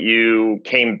 Mal, you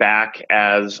came back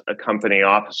as a company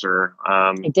officer.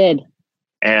 I did.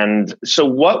 And so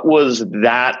what was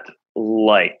that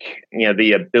like?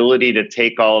 The ability to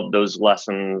take all of those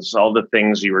lessons, all the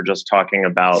things you were just talking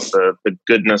about, the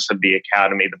goodness of the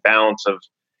academy, the balance of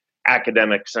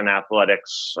academics and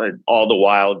athletics, all the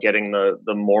while getting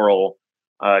the moral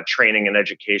training and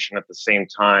education at the same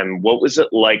time. What was it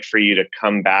like for you to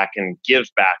come back and give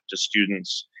back to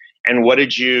students? And what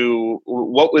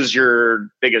was your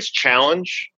biggest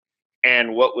challenge?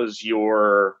 And what was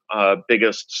your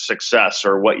biggest success,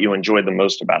 or what you enjoyed the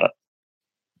most about it?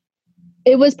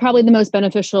 It was probably the most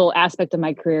beneficial aspect of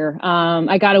my career.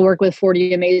 I got to work with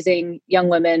 40 amazing young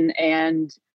women.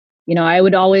 And, I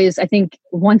would always, I think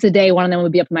once a day, one of them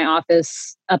would be up in my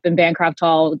office, up in Bancroft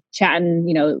Hall,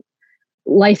 chatting,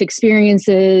 life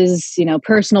experiences,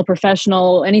 personal,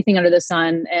 professional, anything under the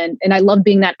sun. And I love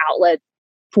being that outlet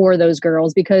for those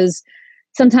girls, because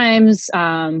sometimes,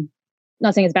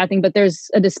 not saying it's a bad thing, but there's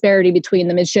a disparity between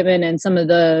the midshipmen and some of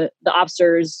the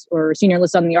officers or senior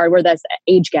enlisted on the yard, where that's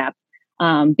the age gap.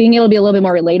 Being able to be a little bit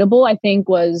more relatable, I think,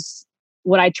 was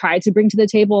what I tried to bring to the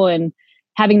table, and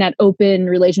having that open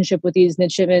relationship with these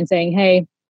midshipmen, saying, hey,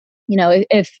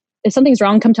 if something's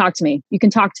wrong, come talk to me. You can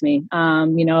talk to me.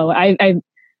 I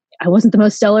wasn't the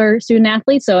most stellar student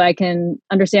athlete, so I can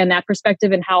understand that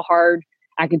perspective and how hard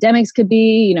academics could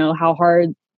be, how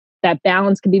hard that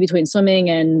balance could be between swimming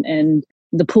and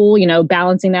the pool,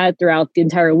 balancing that throughout the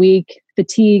entire week,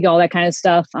 fatigue, all that kind of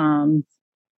stuff.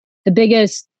 The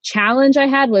biggest challenge I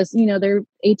had was, they're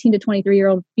 18 to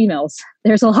 23-year-old females.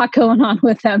 There's a lot going on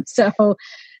with them. So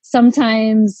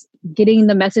sometimes getting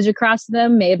the message across to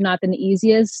them may have not been the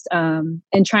easiest,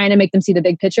 and trying to make them see the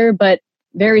big picture, but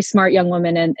very smart young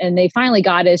women. And they finally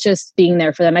got it. It's just being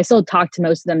there for them. I still talk to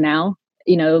most of them now.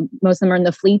 Most of them are in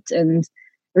the fleet and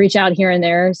reach out here and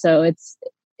there. So it's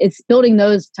building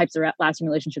those types of lasting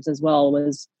relationships as well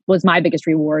was my biggest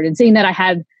reward. And seeing that I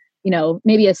had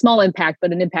maybe a small impact,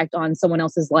 but an impact on someone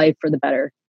else's life for the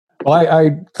better. Well,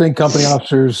 I think company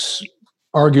officers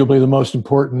arguably the most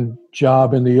important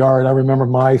job in the yard. I remember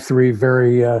my three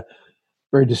very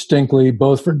distinctly,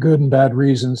 both for good and bad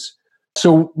reasons.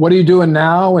 So what are you doing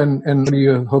now, and what do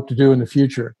you hope to do in the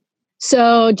future?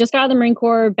 So just got out of the Marine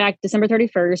Corps back December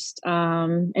 31st.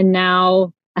 And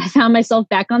now I found myself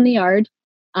back on the yard,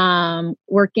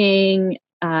 working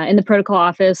in the protocol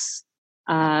office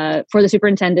for the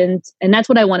superintendent. And that's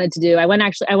what I wanted to do. I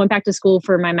went back to school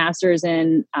for my master's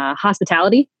in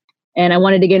hospitality, and I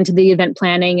wanted to get into the event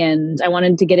planning, and I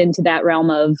wanted to get into that realm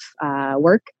of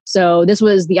work. So this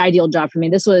was the ideal job for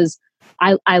me.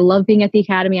 I love being at the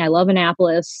academy. I love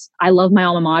Annapolis. I love my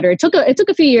alma mater. It took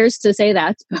a few years to say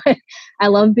that, but I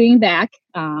love being back.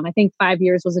 I think 5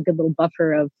 years was a good little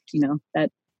buffer of, that,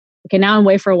 okay, now I'm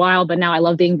away for a while, but now I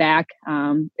love being back.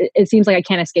 It seems like I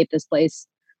can't escape this place.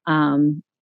 And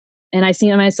I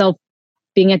see myself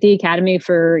being at the academy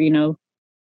for,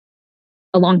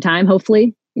 a long time,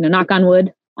 hopefully, knock on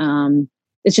wood.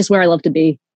 It's just where I love to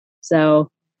be. So,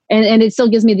 and it still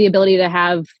gives me the ability to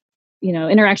have,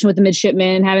 interaction with the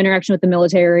midshipmen, have interaction with the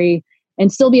military,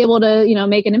 and still be able to,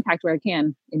 make an impact where I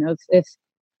can. If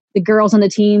the girls on the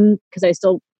team, because I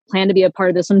still plan to be a part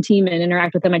of the swim team and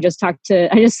interact with them. I just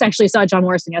actually saw John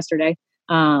Morrison yesterday.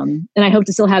 And I hope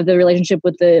to still have the relationship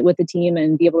with the team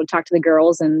and be able to talk to the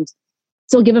girls and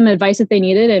still give them advice if they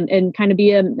need it, and kind of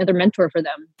be another mentor for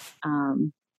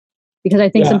them. Because I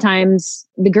think sometimes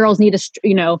the girls need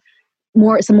some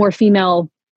more female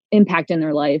impact in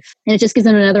their life, and it just gives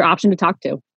them another option to talk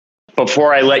to.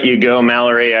 Before I let you go,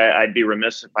 Mallory, I'd be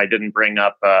remiss if I didn't bring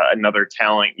up another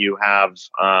talent you have,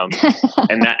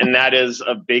 and that is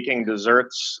of baking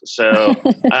desserts. So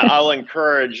I'll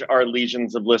encourage our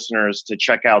legions of listeners to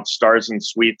check out Stars and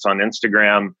Sweets on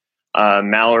Instagram.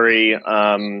 Mallory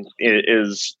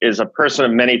is a person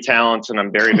of many talents, and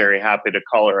I'm very, very happy to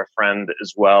call her a friend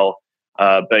as well.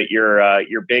 But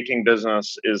your baking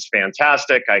business is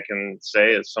fantastic. I can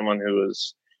say, as someone who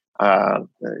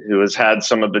has had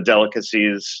some of the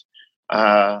delicacies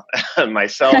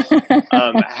myself.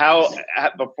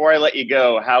 Before I let you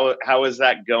go, how is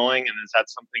that going, and is that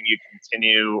something you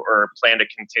continue or plan to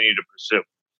continue to pursue?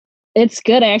 It's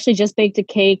good. I actually just baked a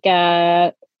cake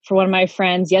for one of my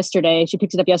friends yesterday. She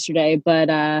picked it up yesterday, but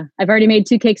I've already made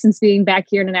 2 cakes since being back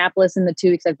here in Annapolis in the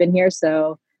 2 weeks I've been here.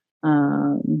 So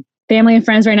family and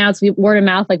friends right now, it's word of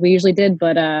mouth like we usually did,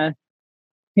 but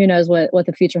who knows what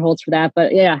the future holds for that.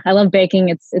 But yeah, I love baking.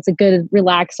 It's a good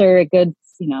relaxer, a good,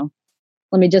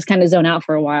 let me just kind of zone out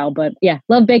for a while. But yeah,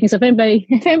 love baking. So if anybody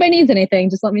needs anything,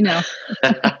 just let me know.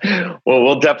 Well,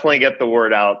 we'll definitely get the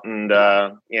word out. And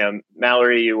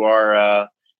Mallory, you're a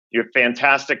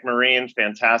fantastic Marine,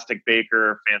 fantastic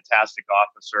baker, fantastic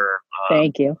officer.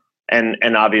 Thank you.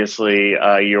 And obviously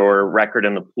your record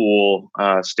in the pool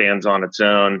stands on its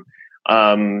own.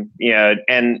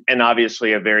 And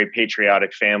obviously a very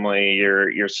patriotic family.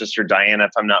 Your sister Diana,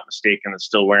 if I'm not mistaken, is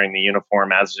still wearing the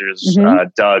uniform, as is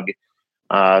Doug.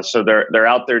 So they're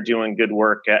out there doing good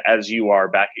work, as you are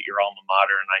back at your alma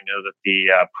mater. And I know that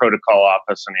the protocol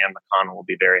office and Ann McConnell will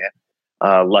be very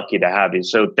lucky to have you.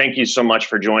 So thank you so much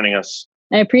for joining us.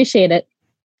 I appreciate it.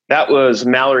 That was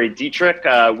Mallory Dietrich.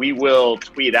 We will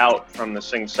tweet out from the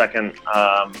Sing Second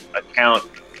account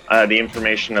the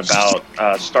information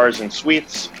about Stars and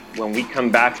Sweets. When we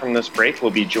come back from this break,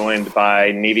 we'll be joined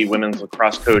by Navy women's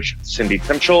lacrosse coach Cindy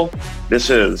Timchel. This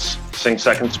is Sing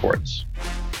Second Sports.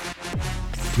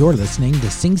 You're listening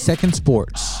to Sing Second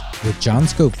Sports with John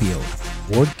Schofield,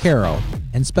 Ward Carroll,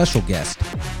 and special guest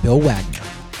Bill Wagner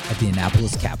of the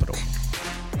Annapolis Capital.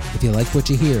 If you like what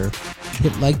you hear,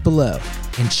 hit like below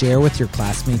and share with your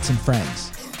classmates and friends.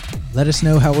 Let us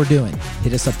know how we're doing.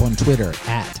 Hit us up on Twitter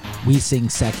at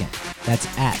WeSingSecond. That's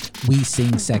at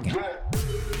WeSingSecond.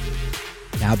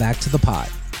 Now back to the pod.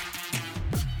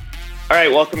 All right,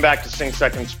 welcome back to Sing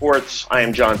Second Sports. I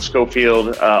am John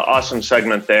Schofield. Awesome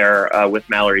segment there with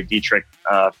Mallory Dietrich.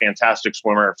 Fantastic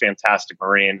swimmer, fantastic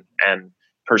Marine, and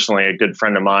personally a good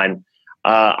friend of mine.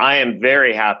 I am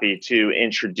very happy to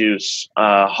introduce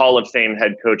Hall of Fame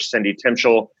head coach Cindy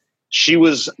Timchel. She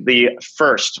was the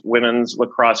first women's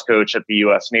lacrosse coach at the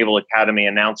U.S. Naval Academy,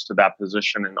 announced to that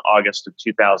position in August of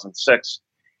 2006.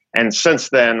 And since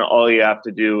then, all you have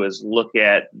to do is look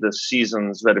at the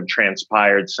seasons that have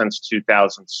transpired since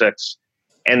 2006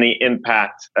 and the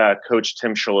impact Coach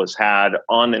Timchel has had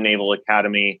on the Naval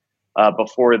Academy.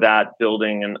 Before that,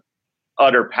 building an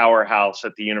utter powerhouse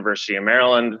at the University of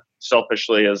Maryland,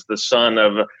 selfishly as the son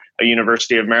of a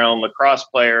University of Maryland lacrosse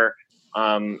player.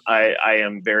 I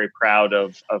am very proud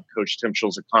of Coach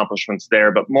Timschel's accomplishments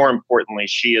there. But more importantly,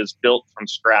 she has built from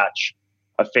scratch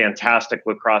a fantastic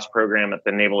lacrosse program at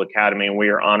the Naval Academy, and we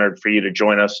are honored for you to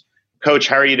join us. Coach,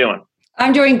 how are you doing?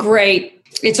 I'm doing great.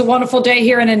 It's a wonderful day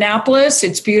here in Annapolis.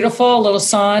 It's beautiful, a little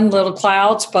sun, little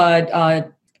clouds,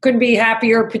 but couldn't be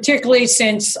happier, particularly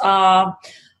since our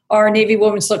Navy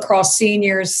Women's Lacrosse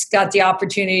seniors got the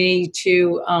opportunity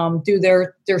to do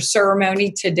their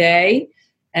ceremony today.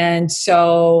 And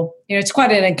so, it's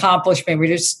quite an accomplishment.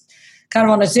 We're just kind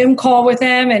of on a Zoom call with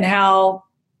them, and how,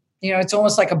 it's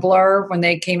almost like a blur when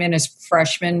they came in as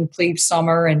freshmen, plebe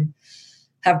summer, and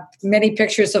have many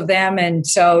pictures of them. And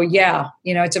so,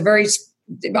 it's a very,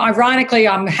 ironically,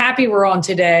 I'm happy we're on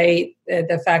today,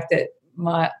 the fact that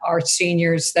our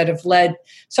seniors that have led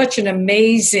such an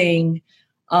amazing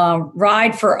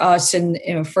ride for us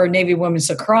and for Navy Women's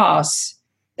Lacrosse,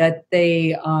 that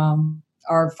they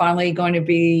are finally going to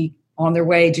be on their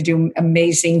way to do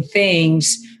amazing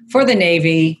things for the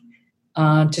Navy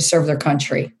to serve their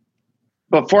country.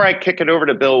 Before I kick it over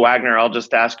to Bill Wagner, I'll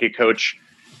just ask you, Coach,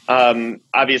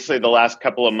 obviously the last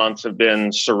couple of months have been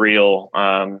surreal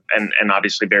and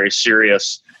obviously very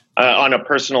serious. On a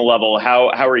personal level, how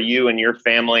are you and your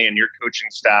family and your coaching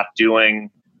staff doing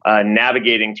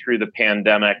navigating through the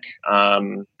pandemic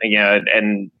and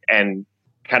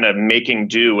kind of making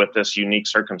do with this unique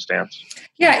circumstance?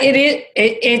 Yeah,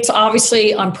 it's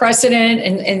obviously unprecedented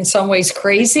and in some ways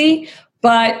crazy,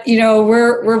 but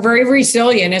we're very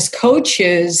resilient as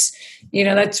coaches.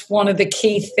 That's one of the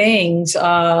key things.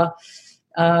 Kind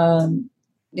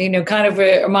of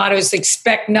a motto is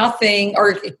expect nothing,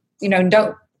 or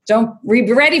don't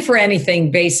be ready for anything.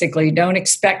 Basically, don't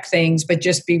expect things, but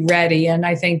just be ready. And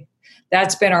I think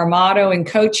that's been our motto in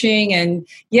coaching. And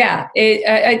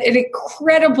it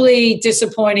incredibly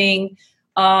disappointing,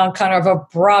 kind of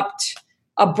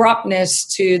abruptness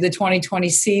to the 2020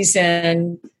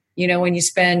 season. When you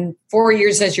spend 4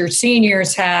 years as your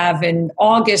seniors have in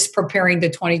August preparing the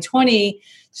 2020.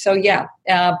 So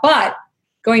but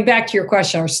going back to your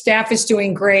question, our staff is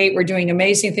doing great. We're doing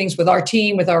amazing things with our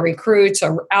team, with our recruits,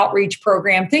 our outreach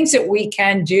program, things that we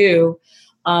can do.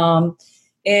 Maryland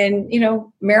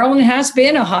has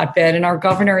been a hotbed, and our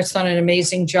governor has done an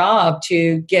amazing job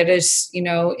to get us, in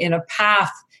a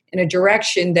path, in a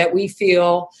direction that we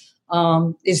feel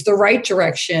is the right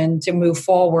direction to move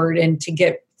forward and to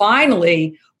get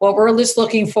finally what we're just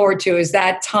looking forward to is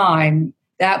that time,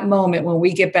 that moment when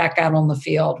we get back out on the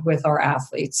field with our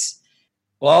athletes.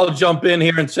 Well, I'll jump in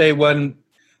here and say when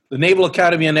the Naval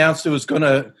Academy announced it was going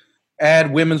to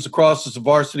add women's lacrosse as a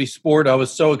varsity sport, I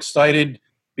was so excited.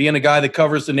 Being a guy that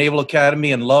covers the Naval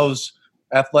Academy and loves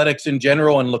athletics in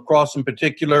general and lacrosse in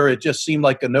particular, it just seemed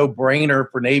like a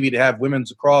no-brainer for Navy to have women's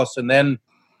lacrosse. And then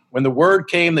when the word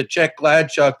came that Chet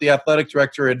Gladchuk, the athletic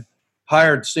director, had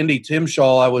hired Cindy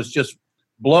Timschel, I was just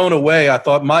blown away. I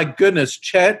thought, my goodness,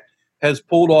 Chet has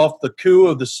pulled off the coup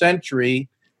of the century.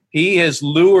 He has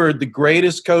lured the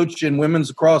greatest coach in women's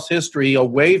lacrosse history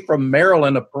away from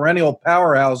Maryland, a perennial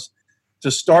powerhouse,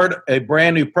 to start a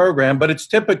brand new program. But it's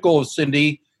typical of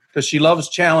Cindy because she loves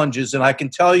challenges. And I can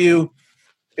tell you,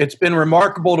 it's been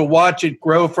remarkable to watch it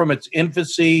grow from its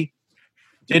infancy.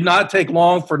 Did not take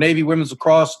long for Navy women's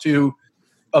lacrosse to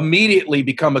immediately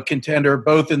become a contender,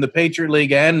 both in the Patriot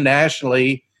League and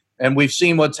nationally. And we've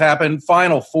seen what's happened.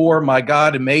 Final Four, my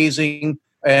God, amazing.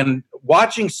 And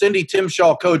watching Cindy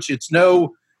Timschel coach, it's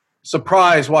no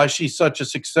surprise why she's such a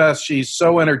success. She's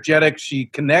so energetic. She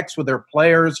connects with her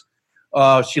players.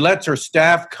 She lets her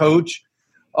staff coach.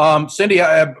 Cindy,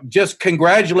 I'm just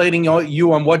congratulating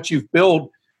you on what you've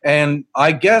built. And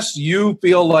I guess you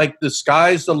feel like the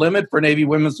sky's the limit for Navy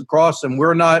women's lacrosse, and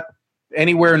we're not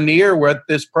anywhere near what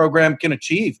this program can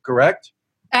achieve, correct?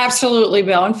 Absolutely,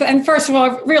 Bill. And first of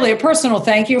all, really a personal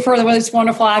thank you for those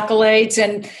wonderful accolades.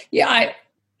 And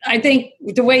I think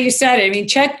the way you said it,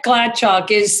 Chet Gladchuk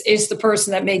is the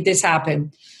person that made this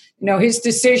happen. His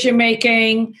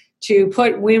decision-making to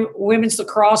put women's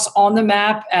lacrosse on the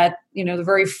map at, the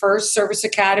very first service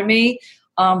academy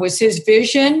was his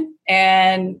vision.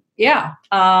 And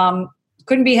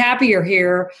couldn't be happier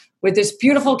here with this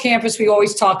beautiful campus we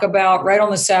always talk about right on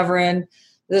the Severn,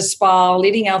 the spa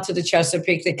leading out to the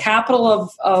Chesapeake, the capital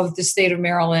of the state of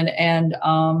Maryland. And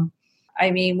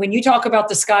when you talk about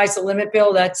the sky's the limit,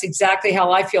 Bill, that's exactly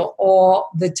how I feel all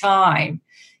the time,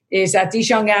 is that these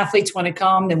young athletes want to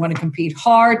come, they want to compete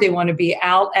hard, they want to be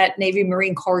out at Navy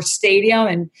Marine Corps Stadium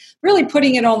and really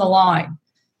putting it on the line.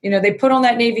 They put on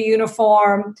that Navy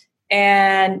uniform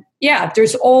and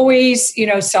there's always,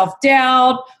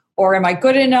 self-doubt or am I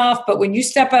good enough? But when you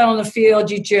step out on the field,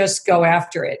 you just go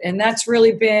after it. And that's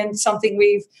really been something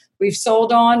we've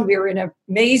sold on. We're in an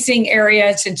amazing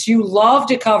area. Since you love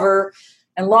to cover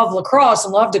and love lacrosse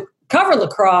and love to cover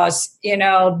lacrosse,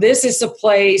 this is a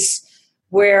place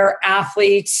where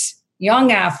athletes,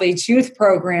 young athletes, youth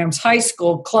programs, high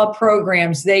school, club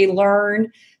programs, they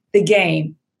learn the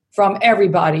game from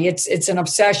everybody. It's an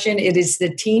obsession. It is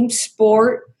the team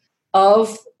sport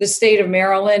of the state of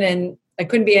Maryland, and I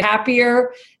couldn't be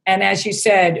happier. And as you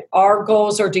said, our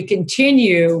goals are to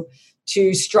continue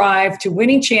to strive to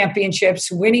winning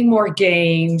championships, winning more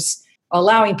games,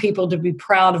 allowing people to be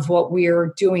proud of what we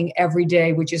are doing every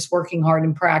day, which is working hard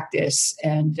in practice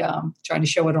and trying to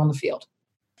show it on the field.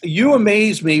 You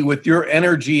amaze me with your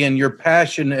energy and your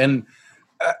passion. And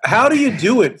how do you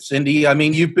do it, Cindy? I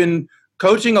mean, you've been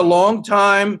coaching a long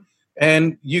time,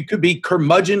 and you could be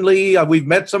curmudgeonly. We've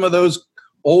met some of those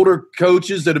older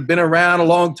coaches that have been around a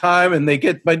long time, and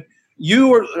but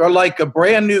you are like a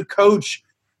brand new coach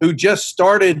who just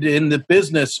started in the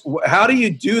business. How do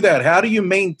you do that? How do you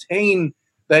maintain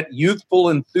that youthful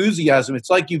enthusiasm?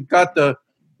 It's like you've got the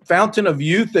fountain of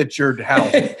youth at your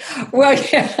house. Well,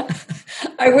 yeah.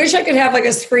 I wish I could have like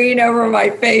a screen over my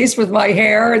face with my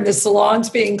hair and the salons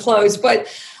being closed. But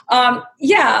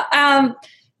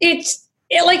it's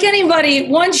like anybody,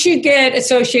 once you get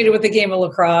associated with the game of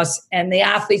lacrosse and the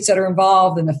athletes that are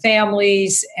involved and the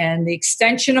families and the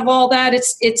extension of all that,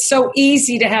 it's so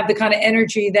easy to have the kind of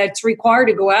energy that's required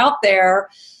to go out there.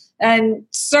 And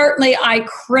certainly I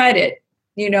credit,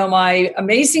 my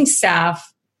amazing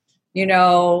staff,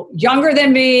 younger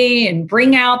than me, and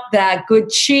bring out that good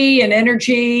chi and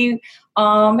energy.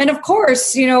 And of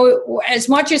course, as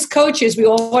much as coaches, we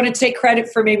all want to take credit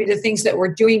for maybe the things that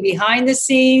we're doing behind the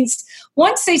scenes.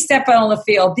 Once they step out on the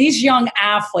field, these young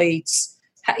athletes,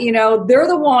 they're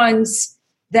the ones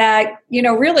that,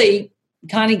 really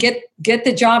kind of get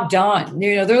the job done.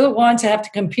 They're the ones that have to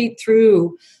compete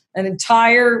through an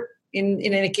entire in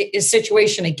a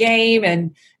situation, a game,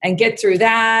 and get through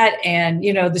that. And,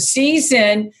 the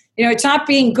season, it's not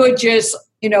being good just,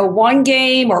 one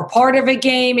game or part of a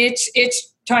game. It's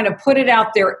trying to put it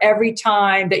out there every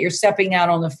time that you're stepping out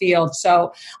on the field.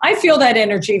 So I feel that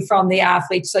energy from the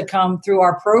athletes that come through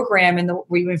our program, and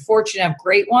we've been fortunate to have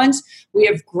great ones. We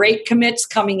have great commits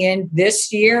coming in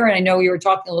this year. And I know you were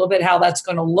talking a little bit how that's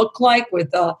going to look like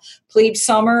with the plebe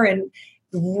summer, and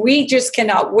we just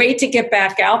cannot wait to get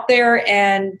back out there.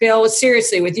 And Bill,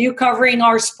 seriously, with you covering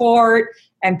our sport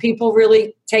and people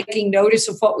really taking notice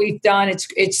of what we've done,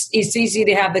 it's easy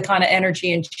to have the kind of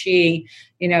energy and chi,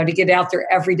 to get out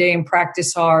there every day and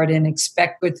practice hard and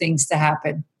expect good things to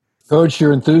happen. Coach,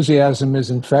 your enthusiasm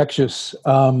is infectious.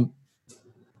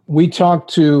 We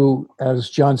talked to, as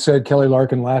John said, Kelly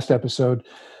Larkin last episode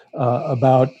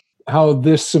about how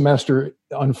this semester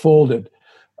unfolded,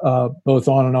 both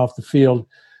on and off the field.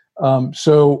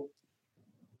 So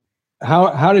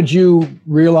how did you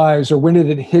realize, or when did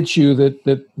it hit you that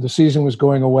the season was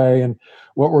going away, and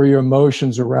what were your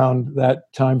emotions around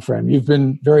that time frame? You've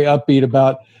been very upbeat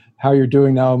about how you're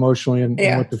doing now emotionally and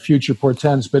what the future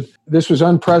portends, but this was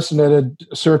unprecedented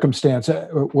circumstance.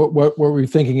 What were you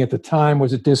thinking at the time?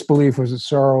 Was it disbelief? Was it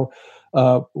sorrow?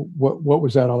 What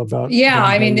was that all about? Yeah,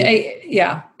 I mean,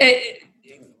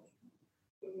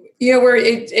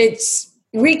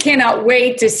 we cannot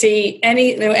wait to see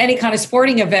any kind of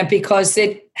sporting event, because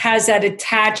it has that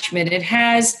attachment.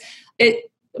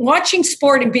 Watching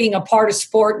sport and being a part of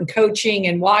sport and coaching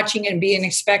and watching and being a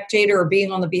spectator or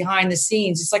being on the behind the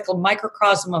scenes, it's like a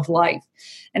microcosm of life.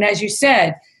 And as you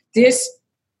said, this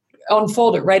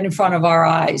unfolded right in front of our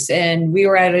eyes. And we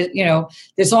were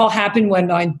this all happened when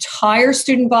the entire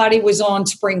student body was on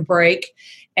spring break.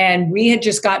 And we had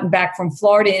just gotten back from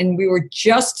Florida, and we were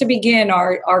just to begin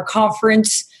our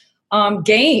conference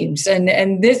games.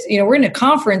 And this, we're in a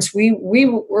conference.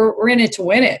 We're in it to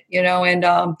win it,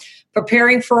 and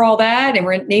preparing for all that. And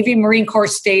we're at Navy Marine Corps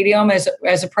Stadium as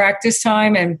a practice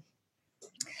time. And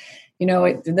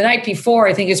the night before,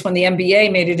 I think is when the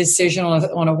NBA made a decision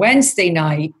on a Wednesday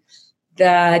night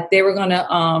that they were going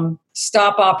to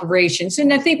stop operations.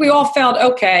 And I think we all felt,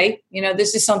 okay,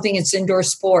 this is something, it's indoor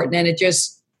sport. And then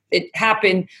it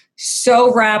happened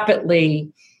so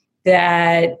rapidly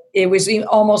that it was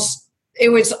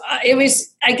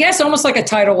I guess almost like a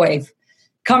tidal wave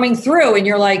coming through. And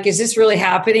you're like, is this really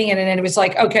happening? And then it was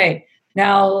like, okay,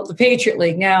 now the Patriot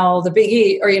League, now the Big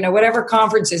E, or, whatever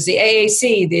conferences, the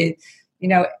AAC, the,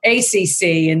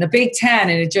 ACC and the Big Ten.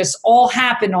 And it just all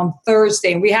happened on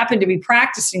Thursday. And we happened to be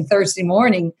practicing Thursday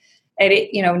morning at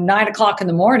 9:00 in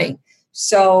the morning.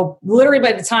 So literally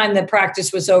by the time the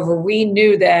practice was over, we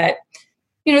knew that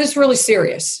it's really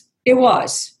serious. It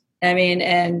was. I mean,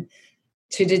 and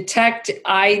to detect,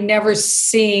 I never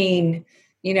seen,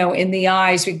 in the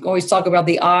eyes, we always talk about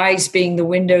the eyes being the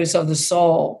windows of the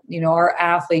soul. Our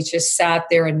athletes just sat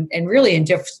there and really in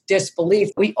disbelief.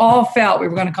 We all felt we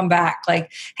were going to come back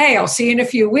like, hey, I'll see you in a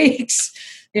few weeks.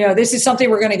 This is something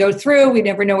we're going to go through. We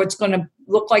never know what's going to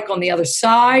look like on the other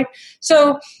side.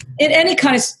 So in any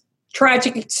kind of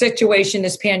tragic situation,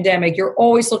 this pandemic, you're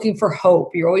always looking for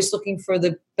hope. You're always looking for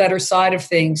the better side of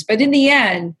things. But in the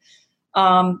end,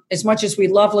 as much as we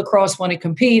love lacrosse, want to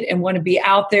compete and want to be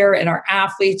out there, and our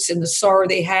athletes and the sorrow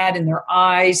they had in their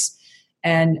eyes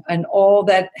and all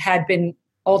that had been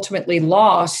ultimately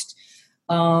lost,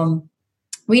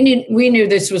 we knew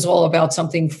this was all about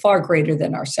something far greater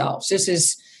than ourselves. This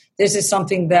is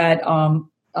something that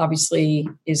obviously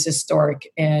is historic,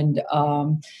 and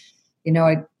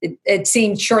it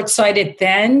seemed short-sighted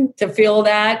then to feel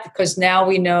that, because now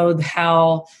we know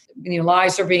how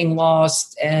lives are being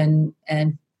lost, and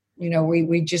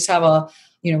we just have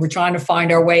we're trying to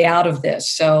find our way out of this.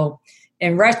 So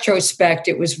in retrospect,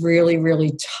 it was really,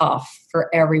 really tough for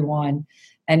everyone.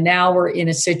 And now we're in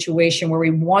a situation where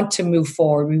we want to move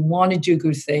forward. We want to do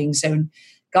good things. And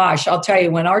gosh, I'll tell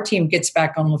you, when our team gets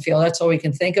back on the field, that's all we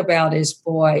can think about is,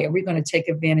 boy, are we going to take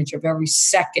advantage of every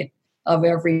second of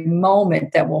every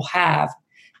moment that we'll have,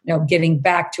 getting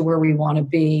back to where we want to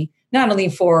be, not only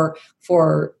for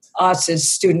us as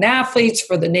student athletes,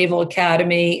 for the Naval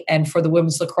Academy, and for the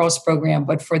women's lacrosse program,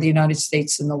 but for the United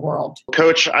States and the world.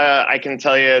 Coach, I can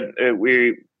tell you,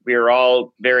 we are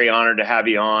all very honored to have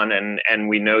you on, and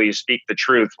we know you speak the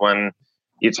truth when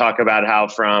you talk about how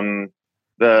from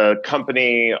the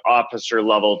company officer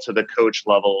level to the coach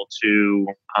level to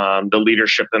the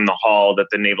leadership in the hall, that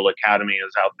the Naval Academy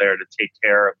is out there to take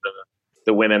care of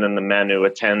the women and the men who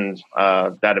attend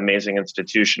that amazing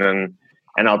institution.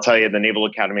 And I'll tell you, the Naval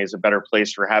Academy is a better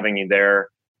place for having you there.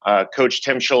 Coach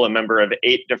Timschel, a member of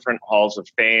 8 different halls of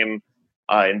fame,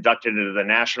 inducted into the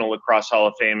National Lacrosse Hall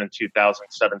of Fame in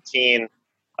 2017,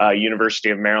 University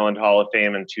of Maryland Hall of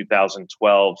Fame in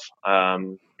 2012,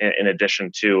 in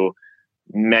addition to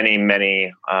many,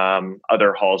 many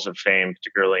other halls of fame,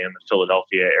 particularly in the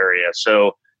Philadelphia area.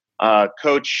 So,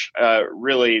 Coach,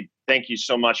 really, thank you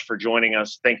so much for joining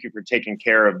us. Thank you for taking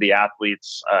care of the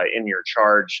athletes in your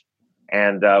charge.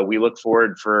 And we look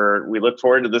forward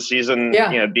to the season,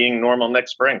 being normal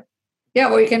next spring.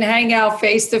 Yeah, we can hang out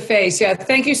face to face. Yeah,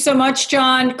 thank you so much,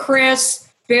 John, Chris,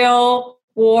 Bill,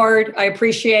 Ward. I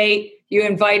appreciate you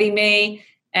inviting me.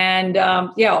 And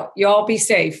you all be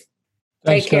safe.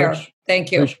 Thanks, Take care. Coach.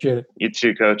 Thank you. Appreciate it. You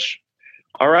too, Coach.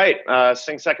 All right,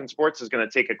 Sing Second Sports is going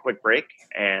to take a quick break,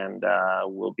 and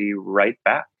we'll be right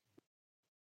back.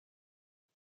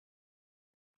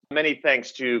 Many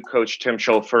thanks to Coach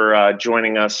Timschel for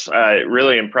joining us.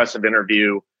 Really impressive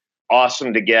interview.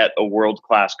 Awesome to get a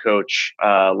world-class coach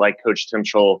like Coach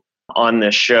Timschel on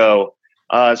this show.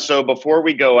 So before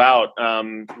we go out,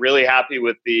 really happy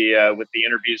with the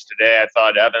interviews today. I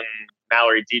thought Evan,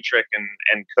 Mallory Dietrich,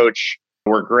 and Coach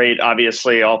were great.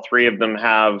 Obviously, all 3 of them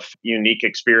have unique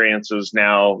experiences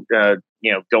now,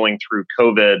 going through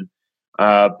COVID.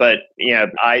 But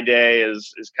I-Day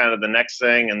is kind of the next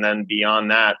thing. And then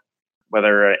beyond that,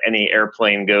 whether any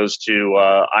airplane goes to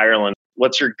Ireland,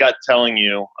 what's your gut telling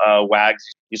you, Wags?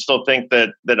 You still think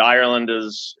that Ireland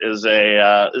is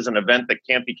an event that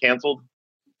can't be canceled?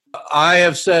 I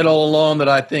have said all along that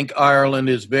I think Ireland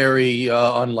is very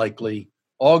unlikely.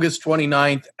 August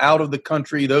 29th, out of the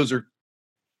country. Those are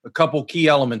a couple key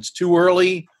elements. Too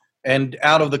early and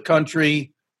out of the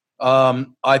country.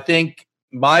 I think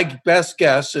my best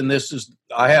guess, and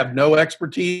I have no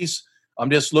expertise, I'm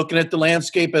just looking at the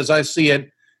landscape as I see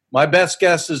it. My best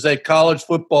guess is that college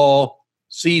football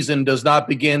season does not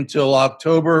begin till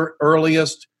October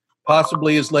earliest,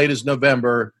 possibly as late as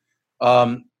November.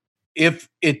 If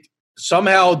it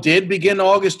somehow did begin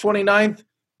August 29th,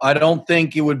 I don't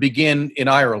think it would begin in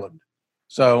Ireland.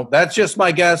 So that's just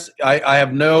my guess. I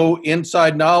have no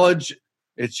inside knowledge.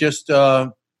 It's just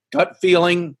gut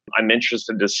feeling. I'm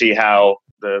interested to see how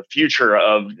the future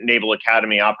of Naval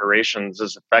Academy operations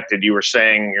is affected. You were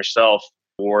saying yourself,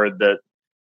 Ward, that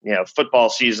football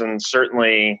season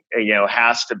certainly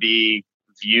has to be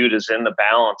viewed as in the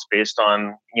balance based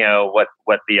on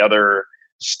what the other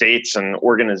states and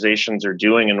organizations are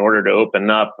doing in order to open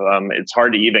up. It's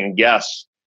hard to even guess.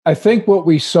 I think what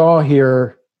we saw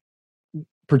here,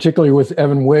 particularly with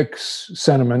Evan Wick's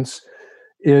sentiments,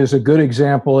 is a good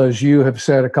example, as you have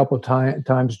said a couple of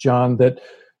times, John, that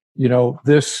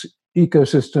this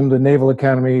ecosystem, the Naval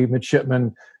Academy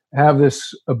midshipmen, have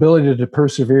this ability to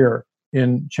persevere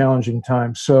in challenging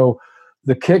times. So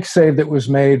the kick save that was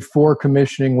made for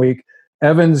commissioning week.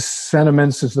 Evan's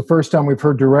sentiments is the first time we've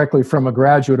heard directly from a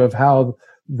graduate of how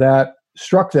that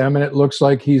struck them, and it looks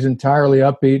like he's entirely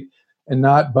upbeat and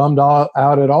not bummed out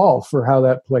at all for how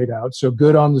that played out. So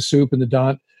good on the Soup and the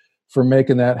Daunt for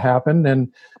making that happen.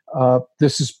 And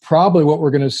this is probably what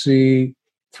we're going to see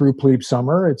through Plebe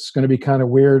Summer. It's going to be kind of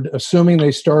weird. Assuming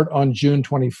they start on June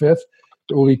 25th,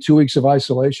 there will be 2 weeks of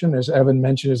isolation. As Evan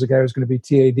mentioned, as a guy who's going to be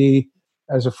TAD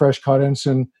as a fresh caught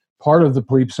ensign, part of the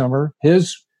Plebe Summer,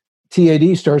 his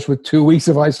TAD starts with 2 weeks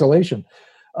of isolation.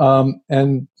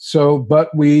 But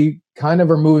we kind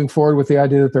of are moving forward with the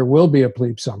idea that there will be a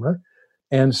Plebe Summer.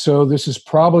 And so this is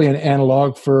probably an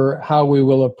analog for how we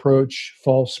will approach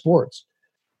fall sports.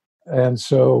 And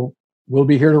so we'll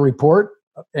be here to report,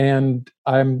 and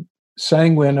I'm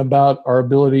sanguine about our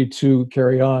ability to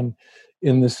carry on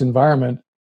in this environment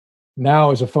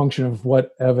now as a function of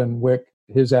what Evan Wick,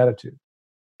 his attitude.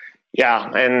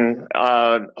 Yeah, and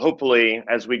hopefully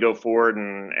as we go forward,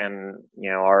 and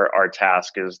our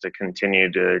task is to continue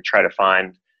to try to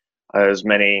find as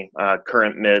many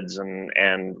current mids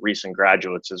and recent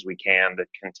graduates as we can to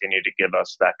continue to give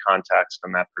us that context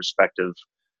and that perspective,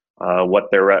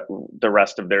 what the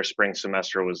rest of their spring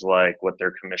semester was like, what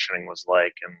their commissioning was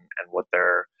like, and what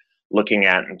they're looking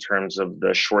at in terms of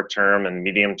the short-term and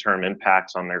medium-term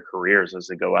impacts on their careers as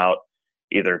they go out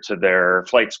either to their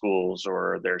flight schools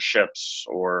or their ships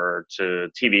or to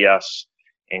TVS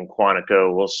in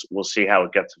Quantico. We'll see how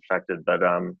it gets affected, but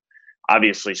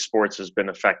obviously sports has been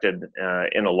affected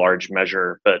in a large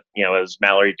measure. But as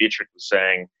Mallory Dietrich was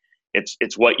saying,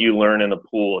 it's what you learn in the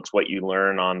pool, it's what you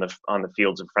learn on the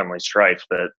fields of friendly strife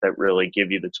that really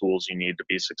give you the tools you need to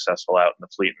be successful out in the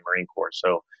Fleet and Marine Corps.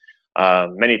 So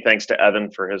many thanks to Evan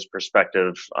for his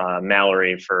perspective,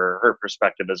 Mallory for her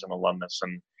perspective as an alumnus,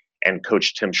 and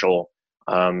Coach Tim Scholl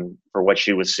for what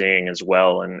she was seeing as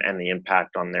well, and the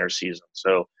impact on their season.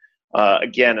 So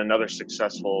again, another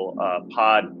successful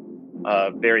pod.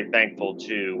 Very thankful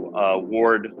to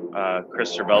Ward,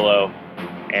 Chris Cervello,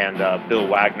 and Bill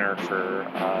Wagner for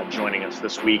joining us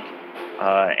this week.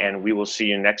 And we will see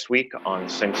you next week on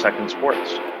Sing Second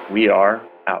Sports. We are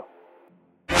out.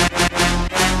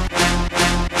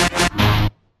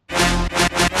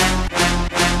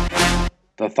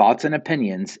 The thoughts and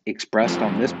opinions expressed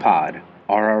on this pod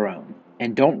are our own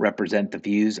and don't represent the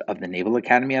views of the Naval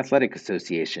Academy Athletic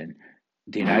Association,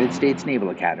 the United States Naval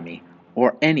Academy,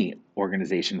 or any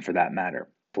organization for that matter.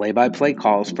 Play-by-play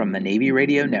calls from the Navy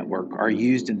Radio Network are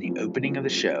used in the opening of the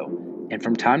show and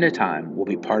from time to time will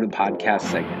be part of podcast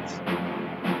segments.